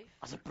your life.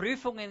 Also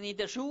Prüfungen in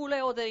der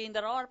Schule oder in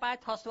der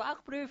Arbeit hast du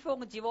auch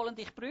Prüfungen. Sie wollen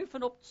dich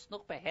prüfen, ob du es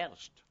noch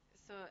beherrschst.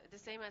 So the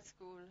same at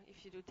school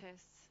if you do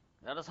tests.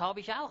 Ja, das habe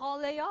ich auch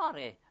alle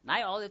Jahre.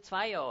 Nein, alle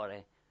 2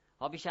 Jahre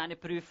habe ich eine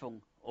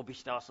Prüfung, ob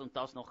ich das und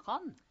das noch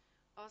kann.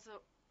 Also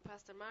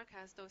Pastor Mark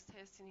has those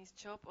tests in his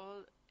job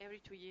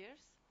every 2 years.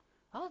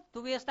 Ja,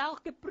 du wirst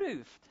auch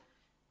geprüft.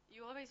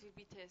 You always will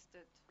be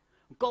tested.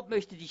 Und Gott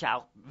wird dich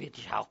auch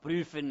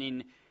prüfen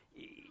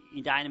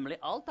in deinem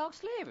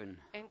Alltagsleben.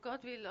 And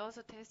God will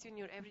also test you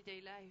in your everyday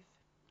life.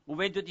 Und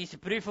wenn du diese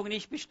Prüfung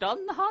nicht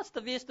bestanden hast,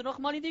 dann wirst du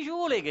nochmal in die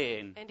Schule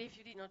gehen. And if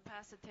you did not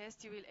pass the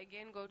test, you will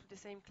again go to the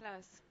same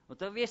class.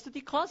 Und dann wirst du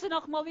die Klasse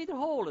nochmal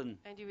wiederholen.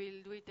 And you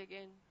will do it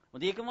again.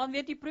 Und irgendwann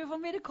wird die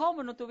Prüfung wieder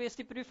kommen und du wirst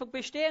die Prüfung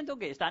bestehen, du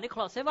gehst eine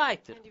Klasse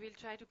weiter. And you will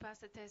try to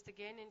pass the test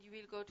again and you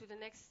will go to the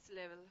next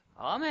level.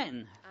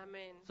 Amen.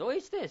 Amen. So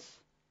ist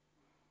es.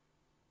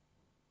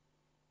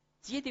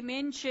 Sieh die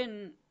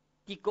Menschen,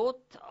 die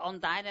Gott an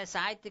deine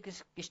Seite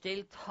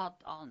gestellt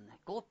hat, an.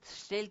 Gott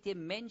stellt dir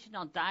Menschen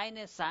an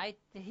deine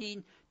Seite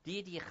hin,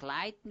 die dich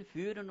leiten,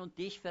 führen und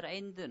dich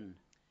verändern.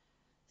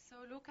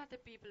 So look at the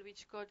people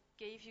which God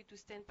gave you to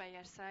stand by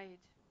your side.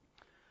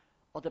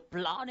 Oder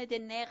plane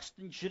den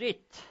nächsten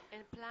Schritt.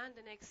 and plan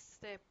the next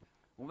step.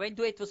 Und wenn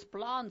du etwas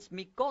planst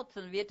mit Gott,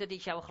 dann wird er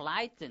dich auch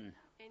leiten.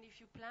 And if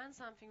you plan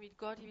something with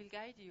God, He will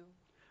guide you.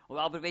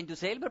 Aber wenn du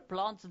selber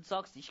planst und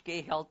sagst, ich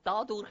gehe halt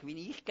da durch,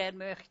 wie ich gern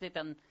möchte,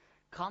 dann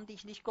kann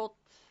dich nicht Gott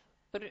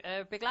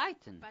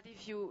begleiten. But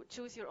if you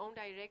choose your own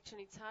direction,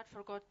 it's hard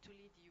for God to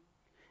lead you.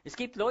 Es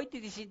gibt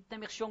Leute, die sind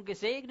nämlich schon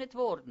gesegnet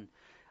worden,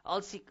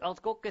 als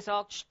Gott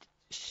gesagt,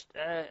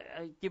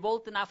 die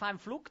wollten auf ein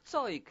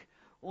Flugzeug.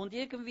 Und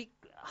irgendwie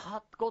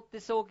hat Gott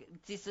es so,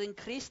 sie sind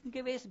Christen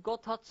gewesen,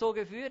 Gott hat so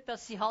geführt,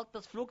 dass sie halt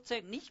das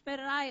Flugzeug nicht mehr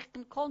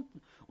erreichen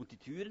konnten. Und die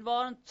Türen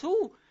waren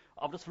zu,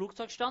 aber das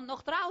Flugzeug stand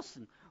noch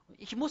draußen.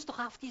 Ich muss doch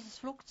auf dieses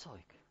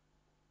Flugzeug.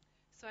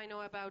 So I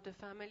know about a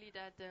family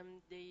that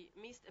they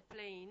missed a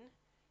plane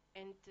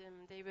and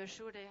they were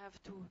sure they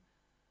have to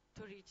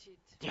reach it.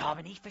 Die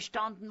haben nicht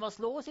verstanden, was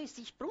los ist.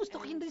 Ich muss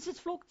doch in dieses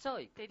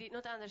Flugzeug. They did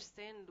not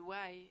understand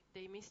why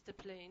they missed the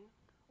plane.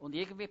 Und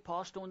irgendwie ein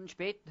paar Stunden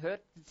später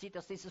hörten sie,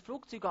 dass dieses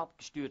Flugzeug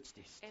abgestürzt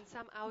ist. And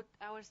some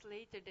hours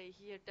later they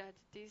hear that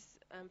this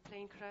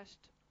plane crashed.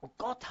 Und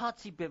Gott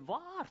hat sie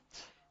bewahrt.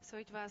 So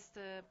it was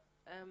the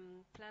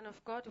plan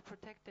of God to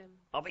protect them.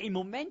 Aber im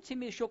Moment sind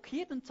wir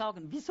schockiert und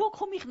sagen, wieso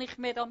komme ich nicht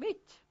mehr damit?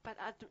 But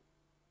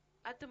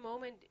at the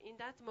moment, in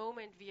that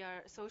moment, we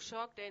are so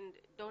shocked and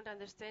don't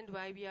understand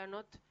why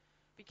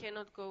we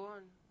cannot go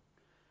on.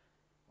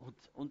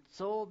 Und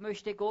so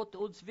möchte Gott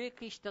uns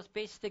wirklich das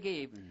Beste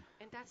geben.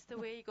 And that's the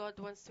way God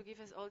wants to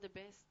give us all the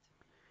best.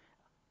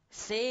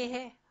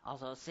 Sehe,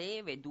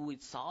 wenn du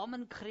jetzt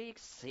Samen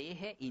kriegst,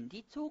 sehe in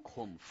die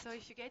Zukunft. So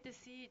if you get the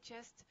seed,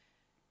 just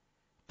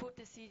put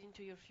the seed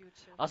into your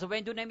future. Also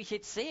wenn du nämlich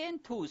jetzt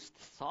sehen tust,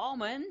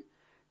 Samen,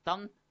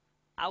 dann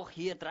auch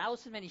hier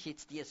draußen, wenn ich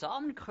jetzt dir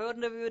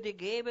Samenkörner würde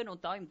geben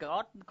und da im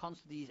Garten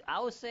kannst du die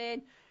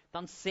aussehen,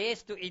 dann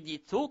sähst du in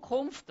die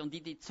Zukunft und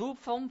in die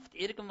Zukunft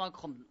irgendwann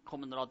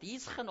kommen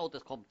Radieschen oder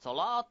es kommt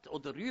Salat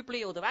oder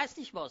Rübli oder weiß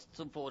nicht was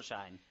zum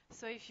Vorschein.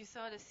 So if you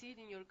saw the seed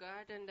in your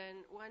garden,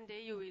 then one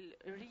day you will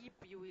reap,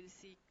 you will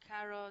see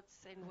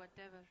carrots and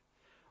whatever.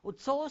 Und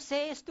so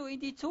sähst du in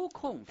die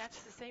Zukunft.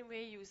 That's the same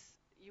way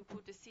you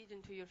put the seed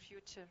into your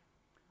future.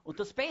 Und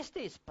das Beste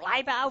ist,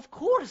 bleibe auf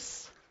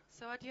Kurs.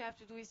 So what you have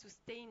to do is to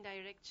stay in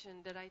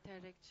direction, the right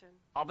direction.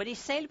 Aber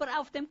nicht selber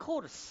auf dem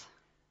Kurs.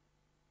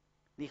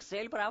 Nicht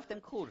selber auf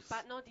dem Kurs.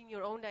 But not in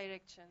your own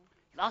direction.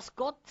 Lass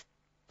Gott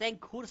den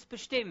Kurs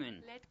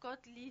bestimmen. Let God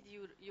lead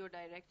you your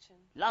direction.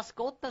 Lass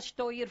Gott das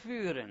Steuer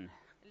führen.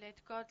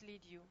 Let God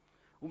lead you.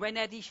 Und wenn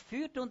er dich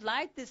führt und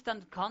leitet,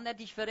 dann kann er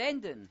dich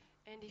verändern.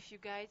 And if you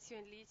guides you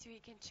and leads you, He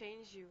can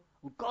change you.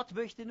 Und Gott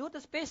möchte nur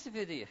das Beste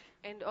für dich.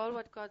 And all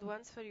what God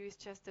wants for you is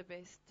just the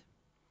best.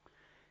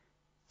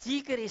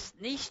 Sieger ist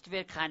nicht,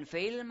 wer keinen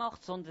Fehler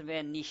macht, sondern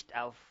wer nicht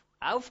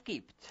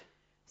aufgibt.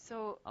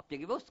 So Habt ihr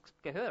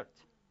gehört?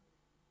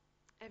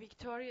 a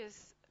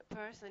victorious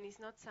person is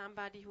not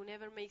somebody who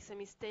never makes a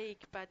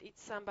mistake, but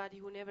it's somebody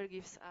who never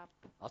gives up.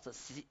 Also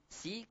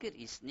Sieger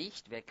ist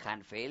nicht, wer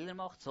keinen Fehler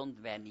macht,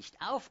 sondern wer nicht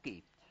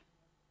aufgibt.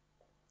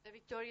 A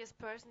victorious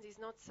person is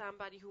not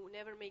somebody who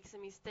never makes a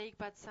mistake,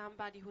 but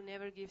somebody who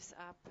never gives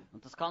up.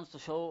 Und das kannst du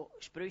schon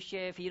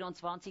Sprüche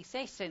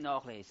 24,16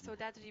 nachlesen. So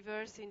that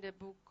reverse in the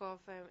book of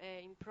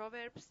in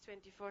Proverbs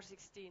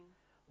 24:16.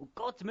 Und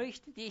Gott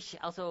möchte dich,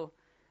 also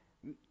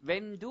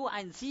wenn du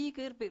ein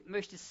Sieger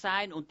möchtest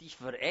sein und dich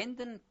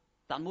verändern,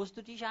 dann musst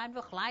du dich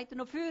einfach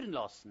leiten und führen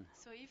lassen.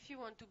 So if you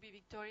want to be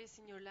victorious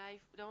in your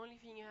life, the only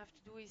thing you have to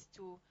do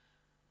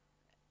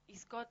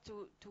is God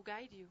to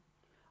guide you.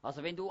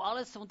 Also wenn du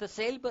alles unter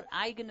selber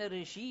eigener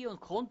Regie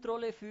und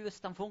Kontrolle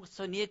führst, dann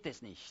funktioniert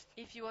es nicht.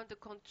 If you want to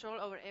control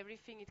over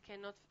everything, it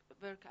cannot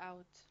work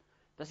out.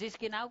 Das ist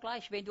genau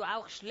gleich, wenn du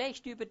auch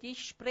schlecht über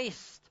dich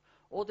sprichst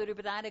oder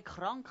über deine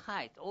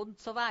Krankheit und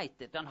so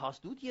weiter, dann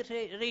hast du die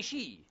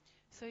Regie.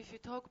 So if you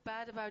talk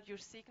bad about your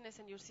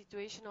sickness and your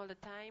situation all the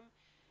time,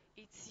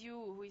 it's you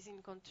who is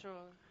in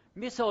control.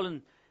 Wir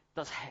sollen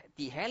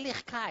die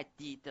Herrlichkeit,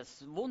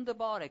 das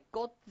Wunderbare,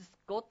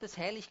 Gottes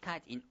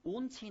Herrlichkeit in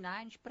uns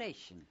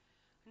hineinsprechen.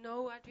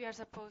 No, what we are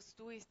supposed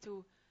to do is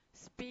to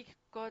speak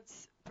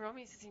God's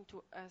promises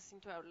into us,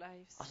 into our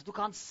lives. Also du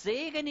kannst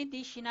Segen in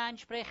dich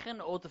hineinsprechen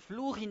oder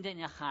Fluch in dich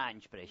You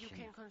hineinsprechen.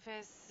 can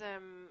confess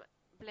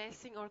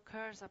blessing or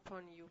curse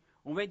upon you.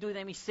 Und wenn du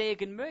nämlich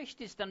Segen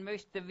möchtest, dann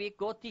möchte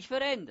Gott dich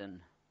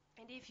verändern.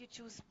 And if you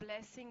choose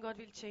blessing, God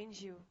will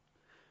change you.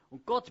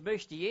 Und Gott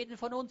möchte jeden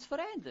von uns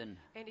verändern.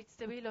 And it's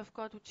the will of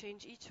God to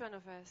change each one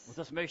of Und us.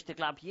 das möchte,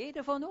 glaube ich,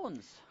 jeder von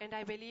uns. And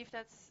I believe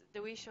that's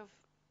the wish of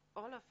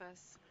all of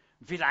us.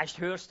 Vielleicht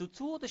hörst du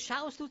zu oder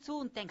schaust du zu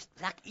und denkst,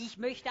 sag, ich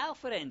möchte auch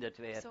verändert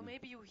So werden.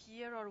 maybe you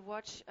hear or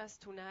watch us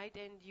tonight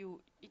and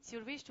it's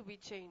your wish to be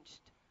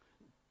changed.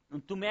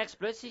 Und du merkst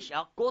plötzlich,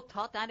 ja, Gott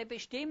hat eine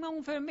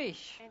Bestimmung für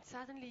mich. And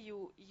suddenly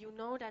you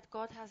know that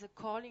God has a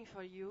calling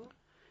for you.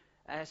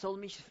 Er soll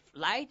mich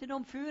leiten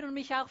und führen und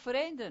mich auch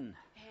verändern.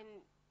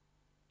 And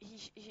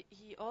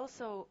he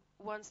also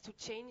wants to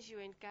change you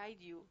and guide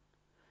you.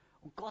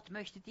 Und Gott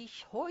möchte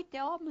dich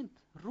heute Abend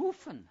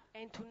rufen.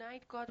 And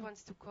tonight God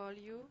wants to call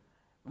you.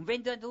 Und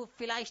wenn du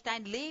vielleicht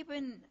dein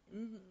Leben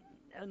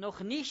noch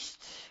nicht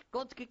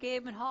Gott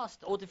gegeben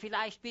hast, oder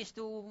vielleicht bist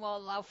du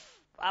mal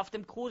auf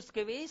dem Kurs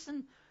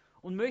gewesen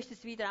und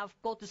möchtest wieder auf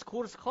Gottes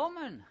Kurs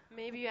kommen,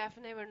 Maybe you have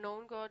never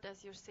known God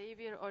as your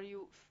Savior or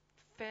you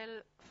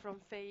fell from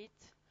faith.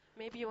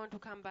 Maybe you want to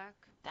come back.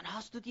 dann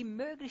hast du die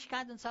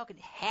Möglichkeit und sagen,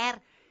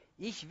 Herr,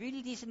 ich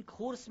will diesen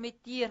Kurs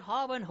mit dir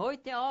haben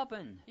heute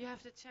Abend. You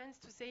have the chance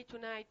to say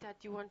tonight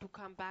that you want to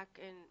come back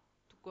and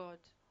to God.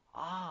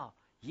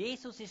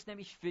 Jesus ist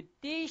nämlich für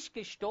dich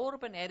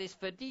gestorben, er ist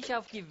für dich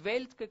auf die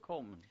Welt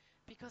gekommen.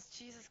 Because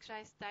Jesus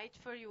Christ died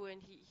for you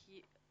and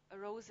he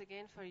arose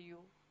again for you.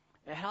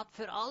 Er hat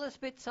für alles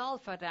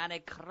bezahlt, für deine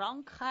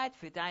Krankheit,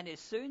 für deine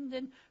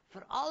Sünden,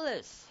 für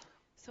alles.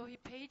 So he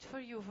paid for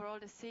you for all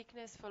the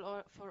sickness,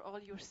 for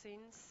all your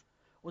sins.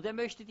 Und er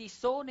möchte dich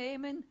so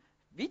nehmen,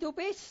 wie du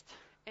bist.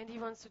 And he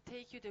wants to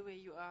take you the way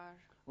you are.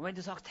 Und wenn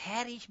du sagst,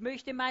 Herr, ich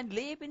möchte mein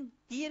Leben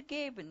dir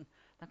geben,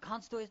 dann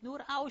kannst du es nur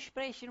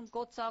aussprechen und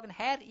Gott sagen,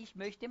 Herr, ich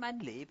möchte mein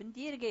Leben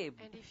dir geben.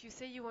 And if you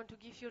say you want to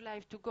give your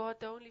life to God,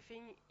 the only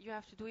thing you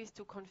have to do is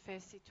to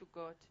confess it to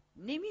God.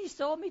 Nimm mich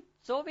so mit,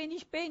 so wie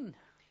ich bin.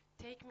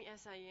 Take me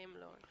as I am,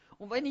 Lord.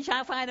 Und wenn ich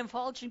auf einem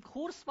falschen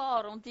Kurs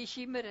war und ich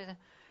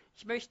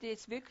möchte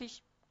jetzt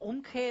wirklich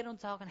umkehren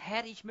und sagen,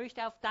 Herr, ich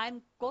möchte auf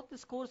deinen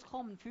Gotteskurs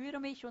kommen, führe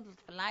mich und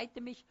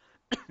leite mich,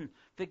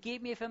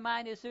 vergib mir für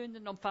meine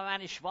Sünden und für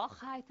meine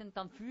Schwachheiten,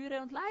 dann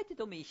führe und leite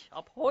du mich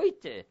ab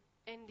heute.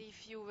 And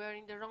if you were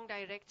in the wrong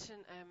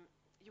direction,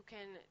 you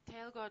can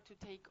tell God to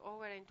take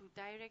over and to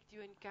direct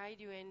you and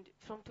guide you. And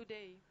from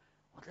today,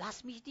 Und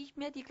lass mich nicht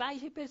mehr die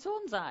gleiche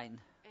Person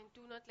sein. and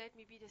do not let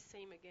me be the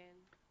same again.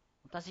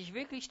 Und dass ich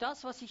wirklich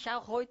das, was ich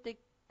auch heute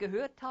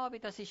gehört habe,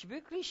 dass ich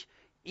wirklich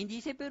in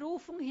diese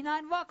Berufung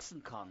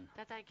hineinwachsen kann.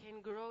 That I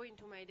can grow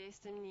into my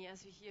destiny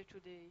as we hear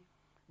today.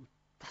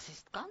 Das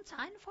ist ganz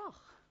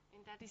einfach.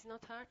 And that is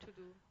not hard to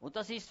do. Und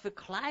das ist für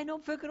klein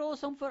und für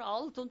groß und für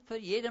alt und für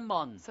jeden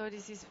Mann. So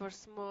this is for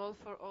small,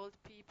 for old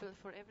people,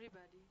 for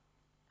everybody.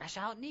 Er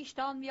schaut nicht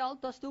an, wie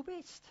alt das du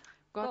bist.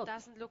 God Gott.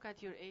 doesn't look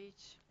at your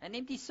age. Er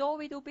nimmt dich so,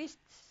 wie du bist,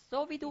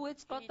 so wie du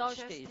jetzt gerade He da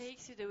just stehst.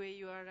 takes you the way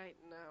you are right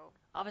now.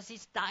 Aber es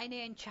ist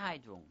deine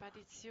Entscheidung, But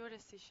it's your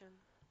decision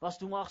was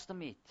du machst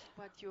damit.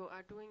 what you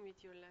are doing with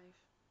your life.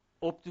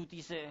 Ob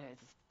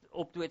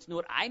du jetzt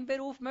nur einen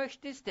Beruf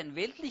möchtest, den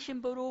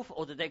weltlichen Beruf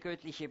oder der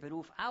göttliche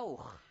Beruf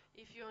auch.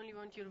 If you only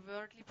want your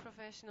worldly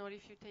profession or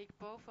if you take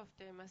both of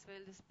them as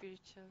well the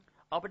spiritual.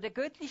 Aber der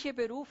göttliche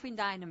Beruf in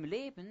deinem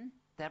Leben,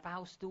 der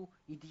baust du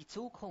in die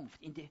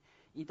Zukunft,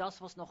 in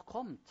das, was noch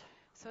kommt.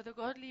 So the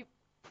godly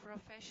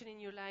profession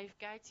in your life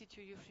guides you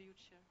to your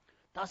future.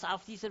 Das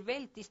auf dieser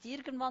Welt ist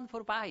irgendwann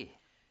vorbei.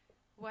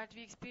 What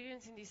we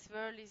experience in this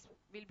world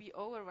will be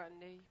over one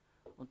day.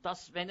 Und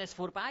das, wenn es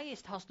vorbei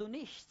ist, hast du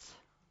nichts.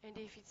 And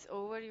if it's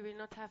over, you will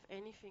not have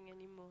anything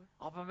anymore.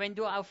 Aber wenn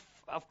du auf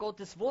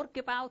Gottes Wort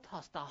gebaut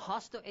hast, da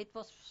hast du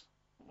etwas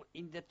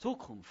in der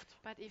Zukunft.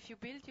 But if you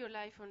build your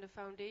life on the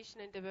foundation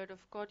and the word of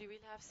God, you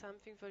will have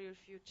something for your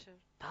future.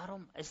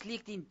 Darum, es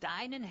liegt in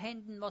deinen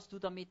Händen, was du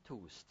damit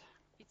tust.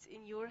 It's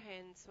in your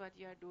hands what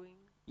you are doing.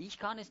 Ich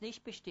kann es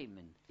nicht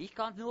bestimmen. Ich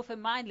kann nur für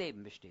mein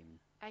Leben bestimmen.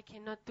 I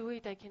cannot do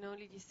it, I can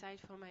only decide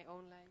for my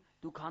own life.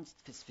 Du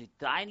kannst es für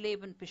dein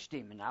Leben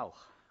bestimmen auch.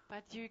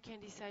 But you can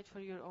decide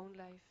for your own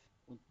life.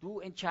 Und du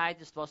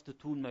entscheidest, was du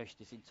tun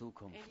möchtest in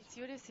Zukunft. And it's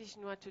your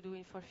decision what to do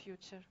in for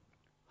future.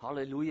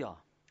 Halleluja.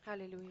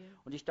 Hallelujah.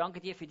 Und ich danke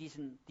dir für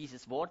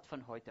dieses Wort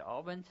von heute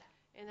Abend.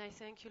 And I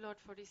thank you, Lord,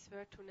 for this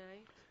word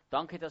tonight.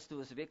 Danke, dass du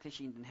es wirklich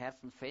in den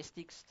Herzen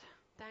festigst.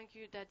 Thank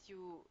you that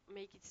you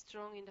make it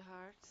strong in the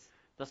hearts.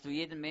 Dass du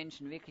jeden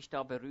Menschen wirklich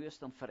da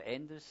berührst und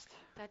veränderst.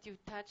 That you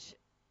touch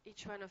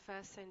each one of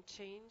us and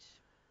change.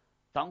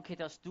 Danke,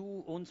 dass du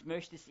uns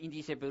möchtest in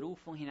diese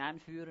Berufung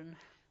hineinführen.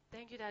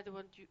 Thank you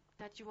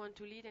that you want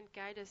to lead and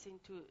guide us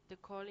into the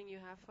calling you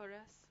have for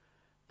us.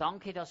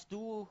 Danke, dass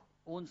du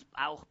uns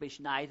auch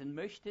beschneiden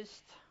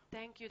möchtest.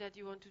 Thank you that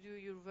you want to do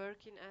your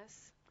work in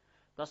us.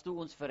 Dass du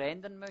uns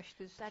verändern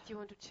möchtest. That you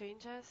want to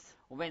change us.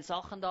 Und wenn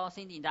Sachen da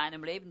sind in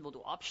deinem Leben, wo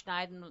du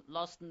abschneiden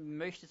lassen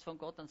möchtest von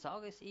Gott, dann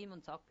sag es ihm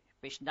und sag,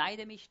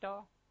 beschneide mich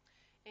da.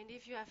 And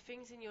if you have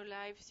things in your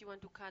lives you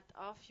want to cut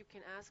off, you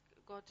can ask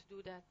God to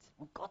do that.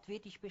 Und Gott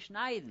wird dich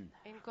beschneiden.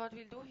 And God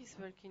will do His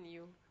work in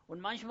you.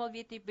 Und manchmal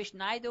wird die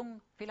Beschneidung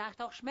vielleicht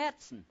auch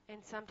schmerzen.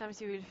 And sometimes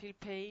you will feel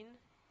pain.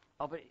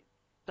 Aber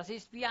das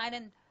ist wie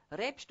einen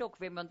Rebstock,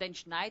 wenn man den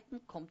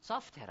schneidet, kommt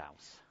Saft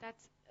heraus.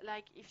 That's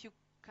like if you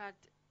cut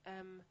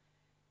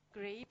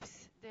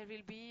grapes, there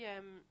will be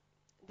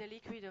the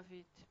liquid of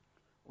it.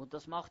 Und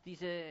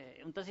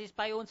das ist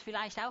bei uns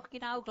vielleicht auch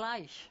genau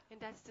gleich.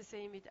 And that's the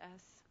same with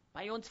us.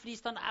 Bei uns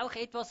fließt dann auch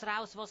etwas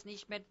raus, was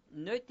nicht mehr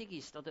nötig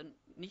ist oder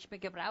nicht mehr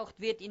gebraucht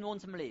wird in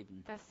unserem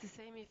Leben. That's the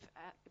same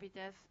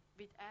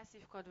with us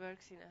if God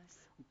works in us.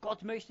 Und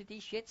Gott möchte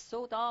dich jetzt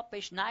so da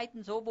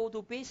beschneiden, so wo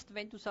du bist,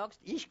 wenn du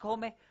sagst, ich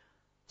komme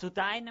zu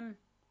deiner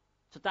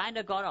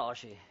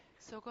Garage.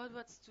 So God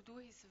wants to do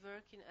His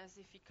work in us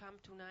if we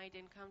come tonight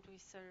and come to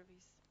His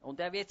service. Und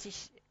er wird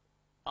sich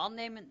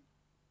annehmen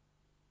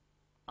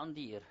an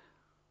dir.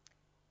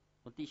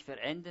 und dich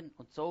verändern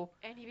und so.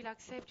 And He will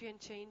accept you and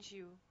change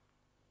you.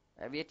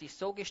 Er wird dich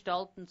so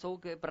gestalten, so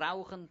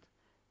gebrauchen,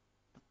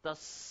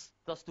 dass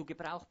du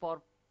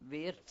gebrauchbar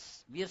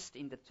wirst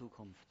in der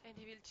Zukunft. And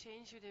He will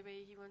change you the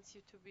way He wants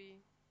you to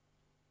be.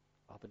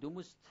 Aber du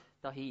musst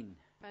dahin.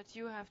 But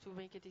you have to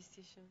make a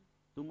decision.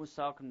 Du musst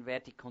sagen, wer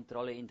die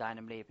Kontrolle in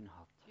deinem Leben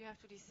hat. You have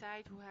to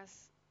decide who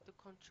has the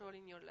control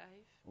in your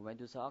life. Und wenn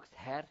du sagst,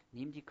 Herr,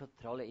 nimm die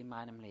Kontrolle in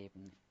meinem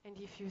Leben. And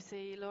if you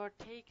say, Lord,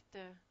 take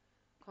the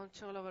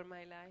control over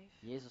my life.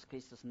 Jesus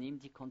Christus, nimm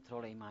die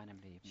Kontrolle in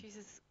meinem Leben.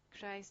 Jesus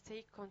Christ,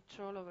 take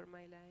control over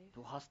my life.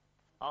 Du hast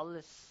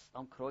alles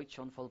am Kreuz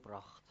schon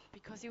vollbracht.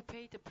 Because you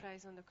paid the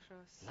price on the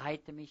cross.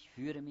 Leite mich,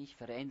 führe mich,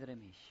 verändere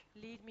mich.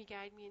 Lead me,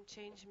 guide me and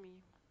change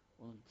me.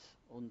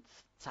 Und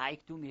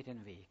zeig du mir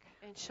den Weg.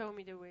 And show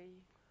me the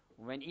way.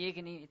 Und wenn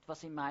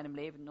irgendetwas in meinem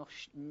Leben noch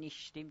nicht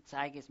stimmt,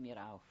 zeige es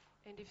mir auf.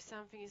 And if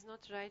something is not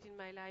right in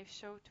my life,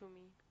 show to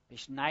me.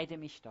 Beschneide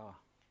mich da,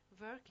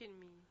 Work in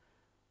me.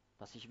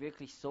 dass ich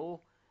wirklich so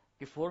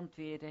geformt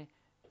werde,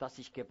 dass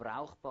ich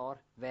gebrauchbar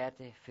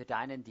werde für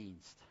deinen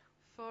Dienst.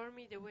 Form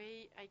me the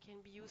way I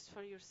can be used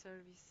for your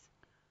service.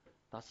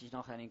 Dass ich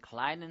nach einen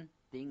kleinen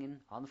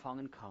Dingen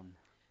anfangen kann.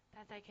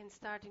 That I can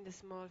start in the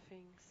small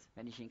things.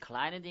 Wenn ich in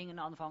kleinen Dingen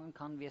anfangen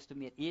kann, wirst du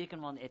mir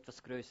irgendwann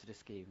etwas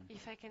Größeres geben.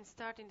 If I can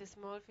start in the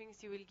small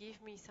things, you will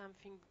give me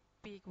something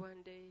big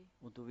one day.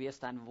 Und du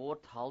wirst dein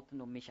Wort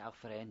halten und mich auch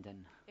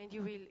verändern. And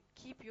you will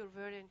keep your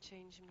word and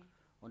change me.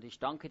 Und ich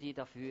danke dir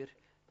dafür,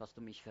 dass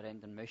du mich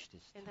verändern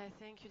möchtest. And I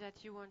thank you that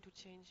you want to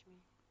change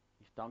me.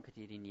 Ich danke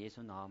dir in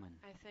Jesu Namen.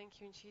 I thank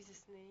you in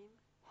Jesus' name.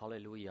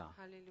 Halleluja.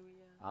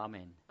 Hallelujah.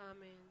 Amen.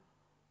 Amen.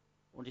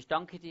 Und ich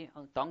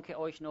danke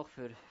euch noch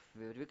für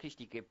wirklich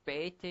die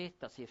Gebete,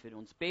 dass ihr für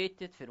uns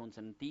betet, für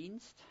unseren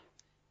Dienst.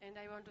 And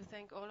I want to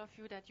thank all of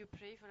you that you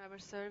pray for our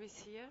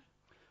service here.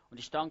 Und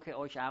ich danke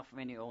euch auch,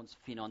 wenn ihr uns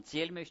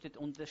finanziell möchtet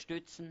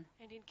unterstützen.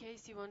 And in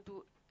case you want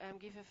to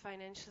give a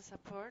financial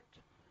support,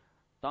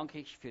 Danke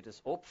ich für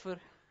das Opfer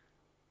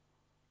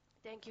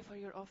thank you for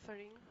your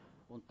offering.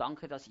 und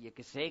danke, dass ihr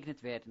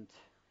gesegnet werdet.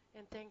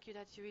 And thank you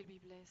that you will be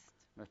blessed.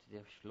 Ich möchte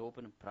dich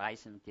loben und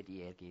preisen und dir die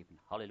Ehre geben.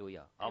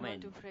 Halleluja. I want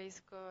Amen. to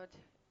praise God.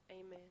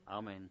 Amen.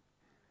 Amen.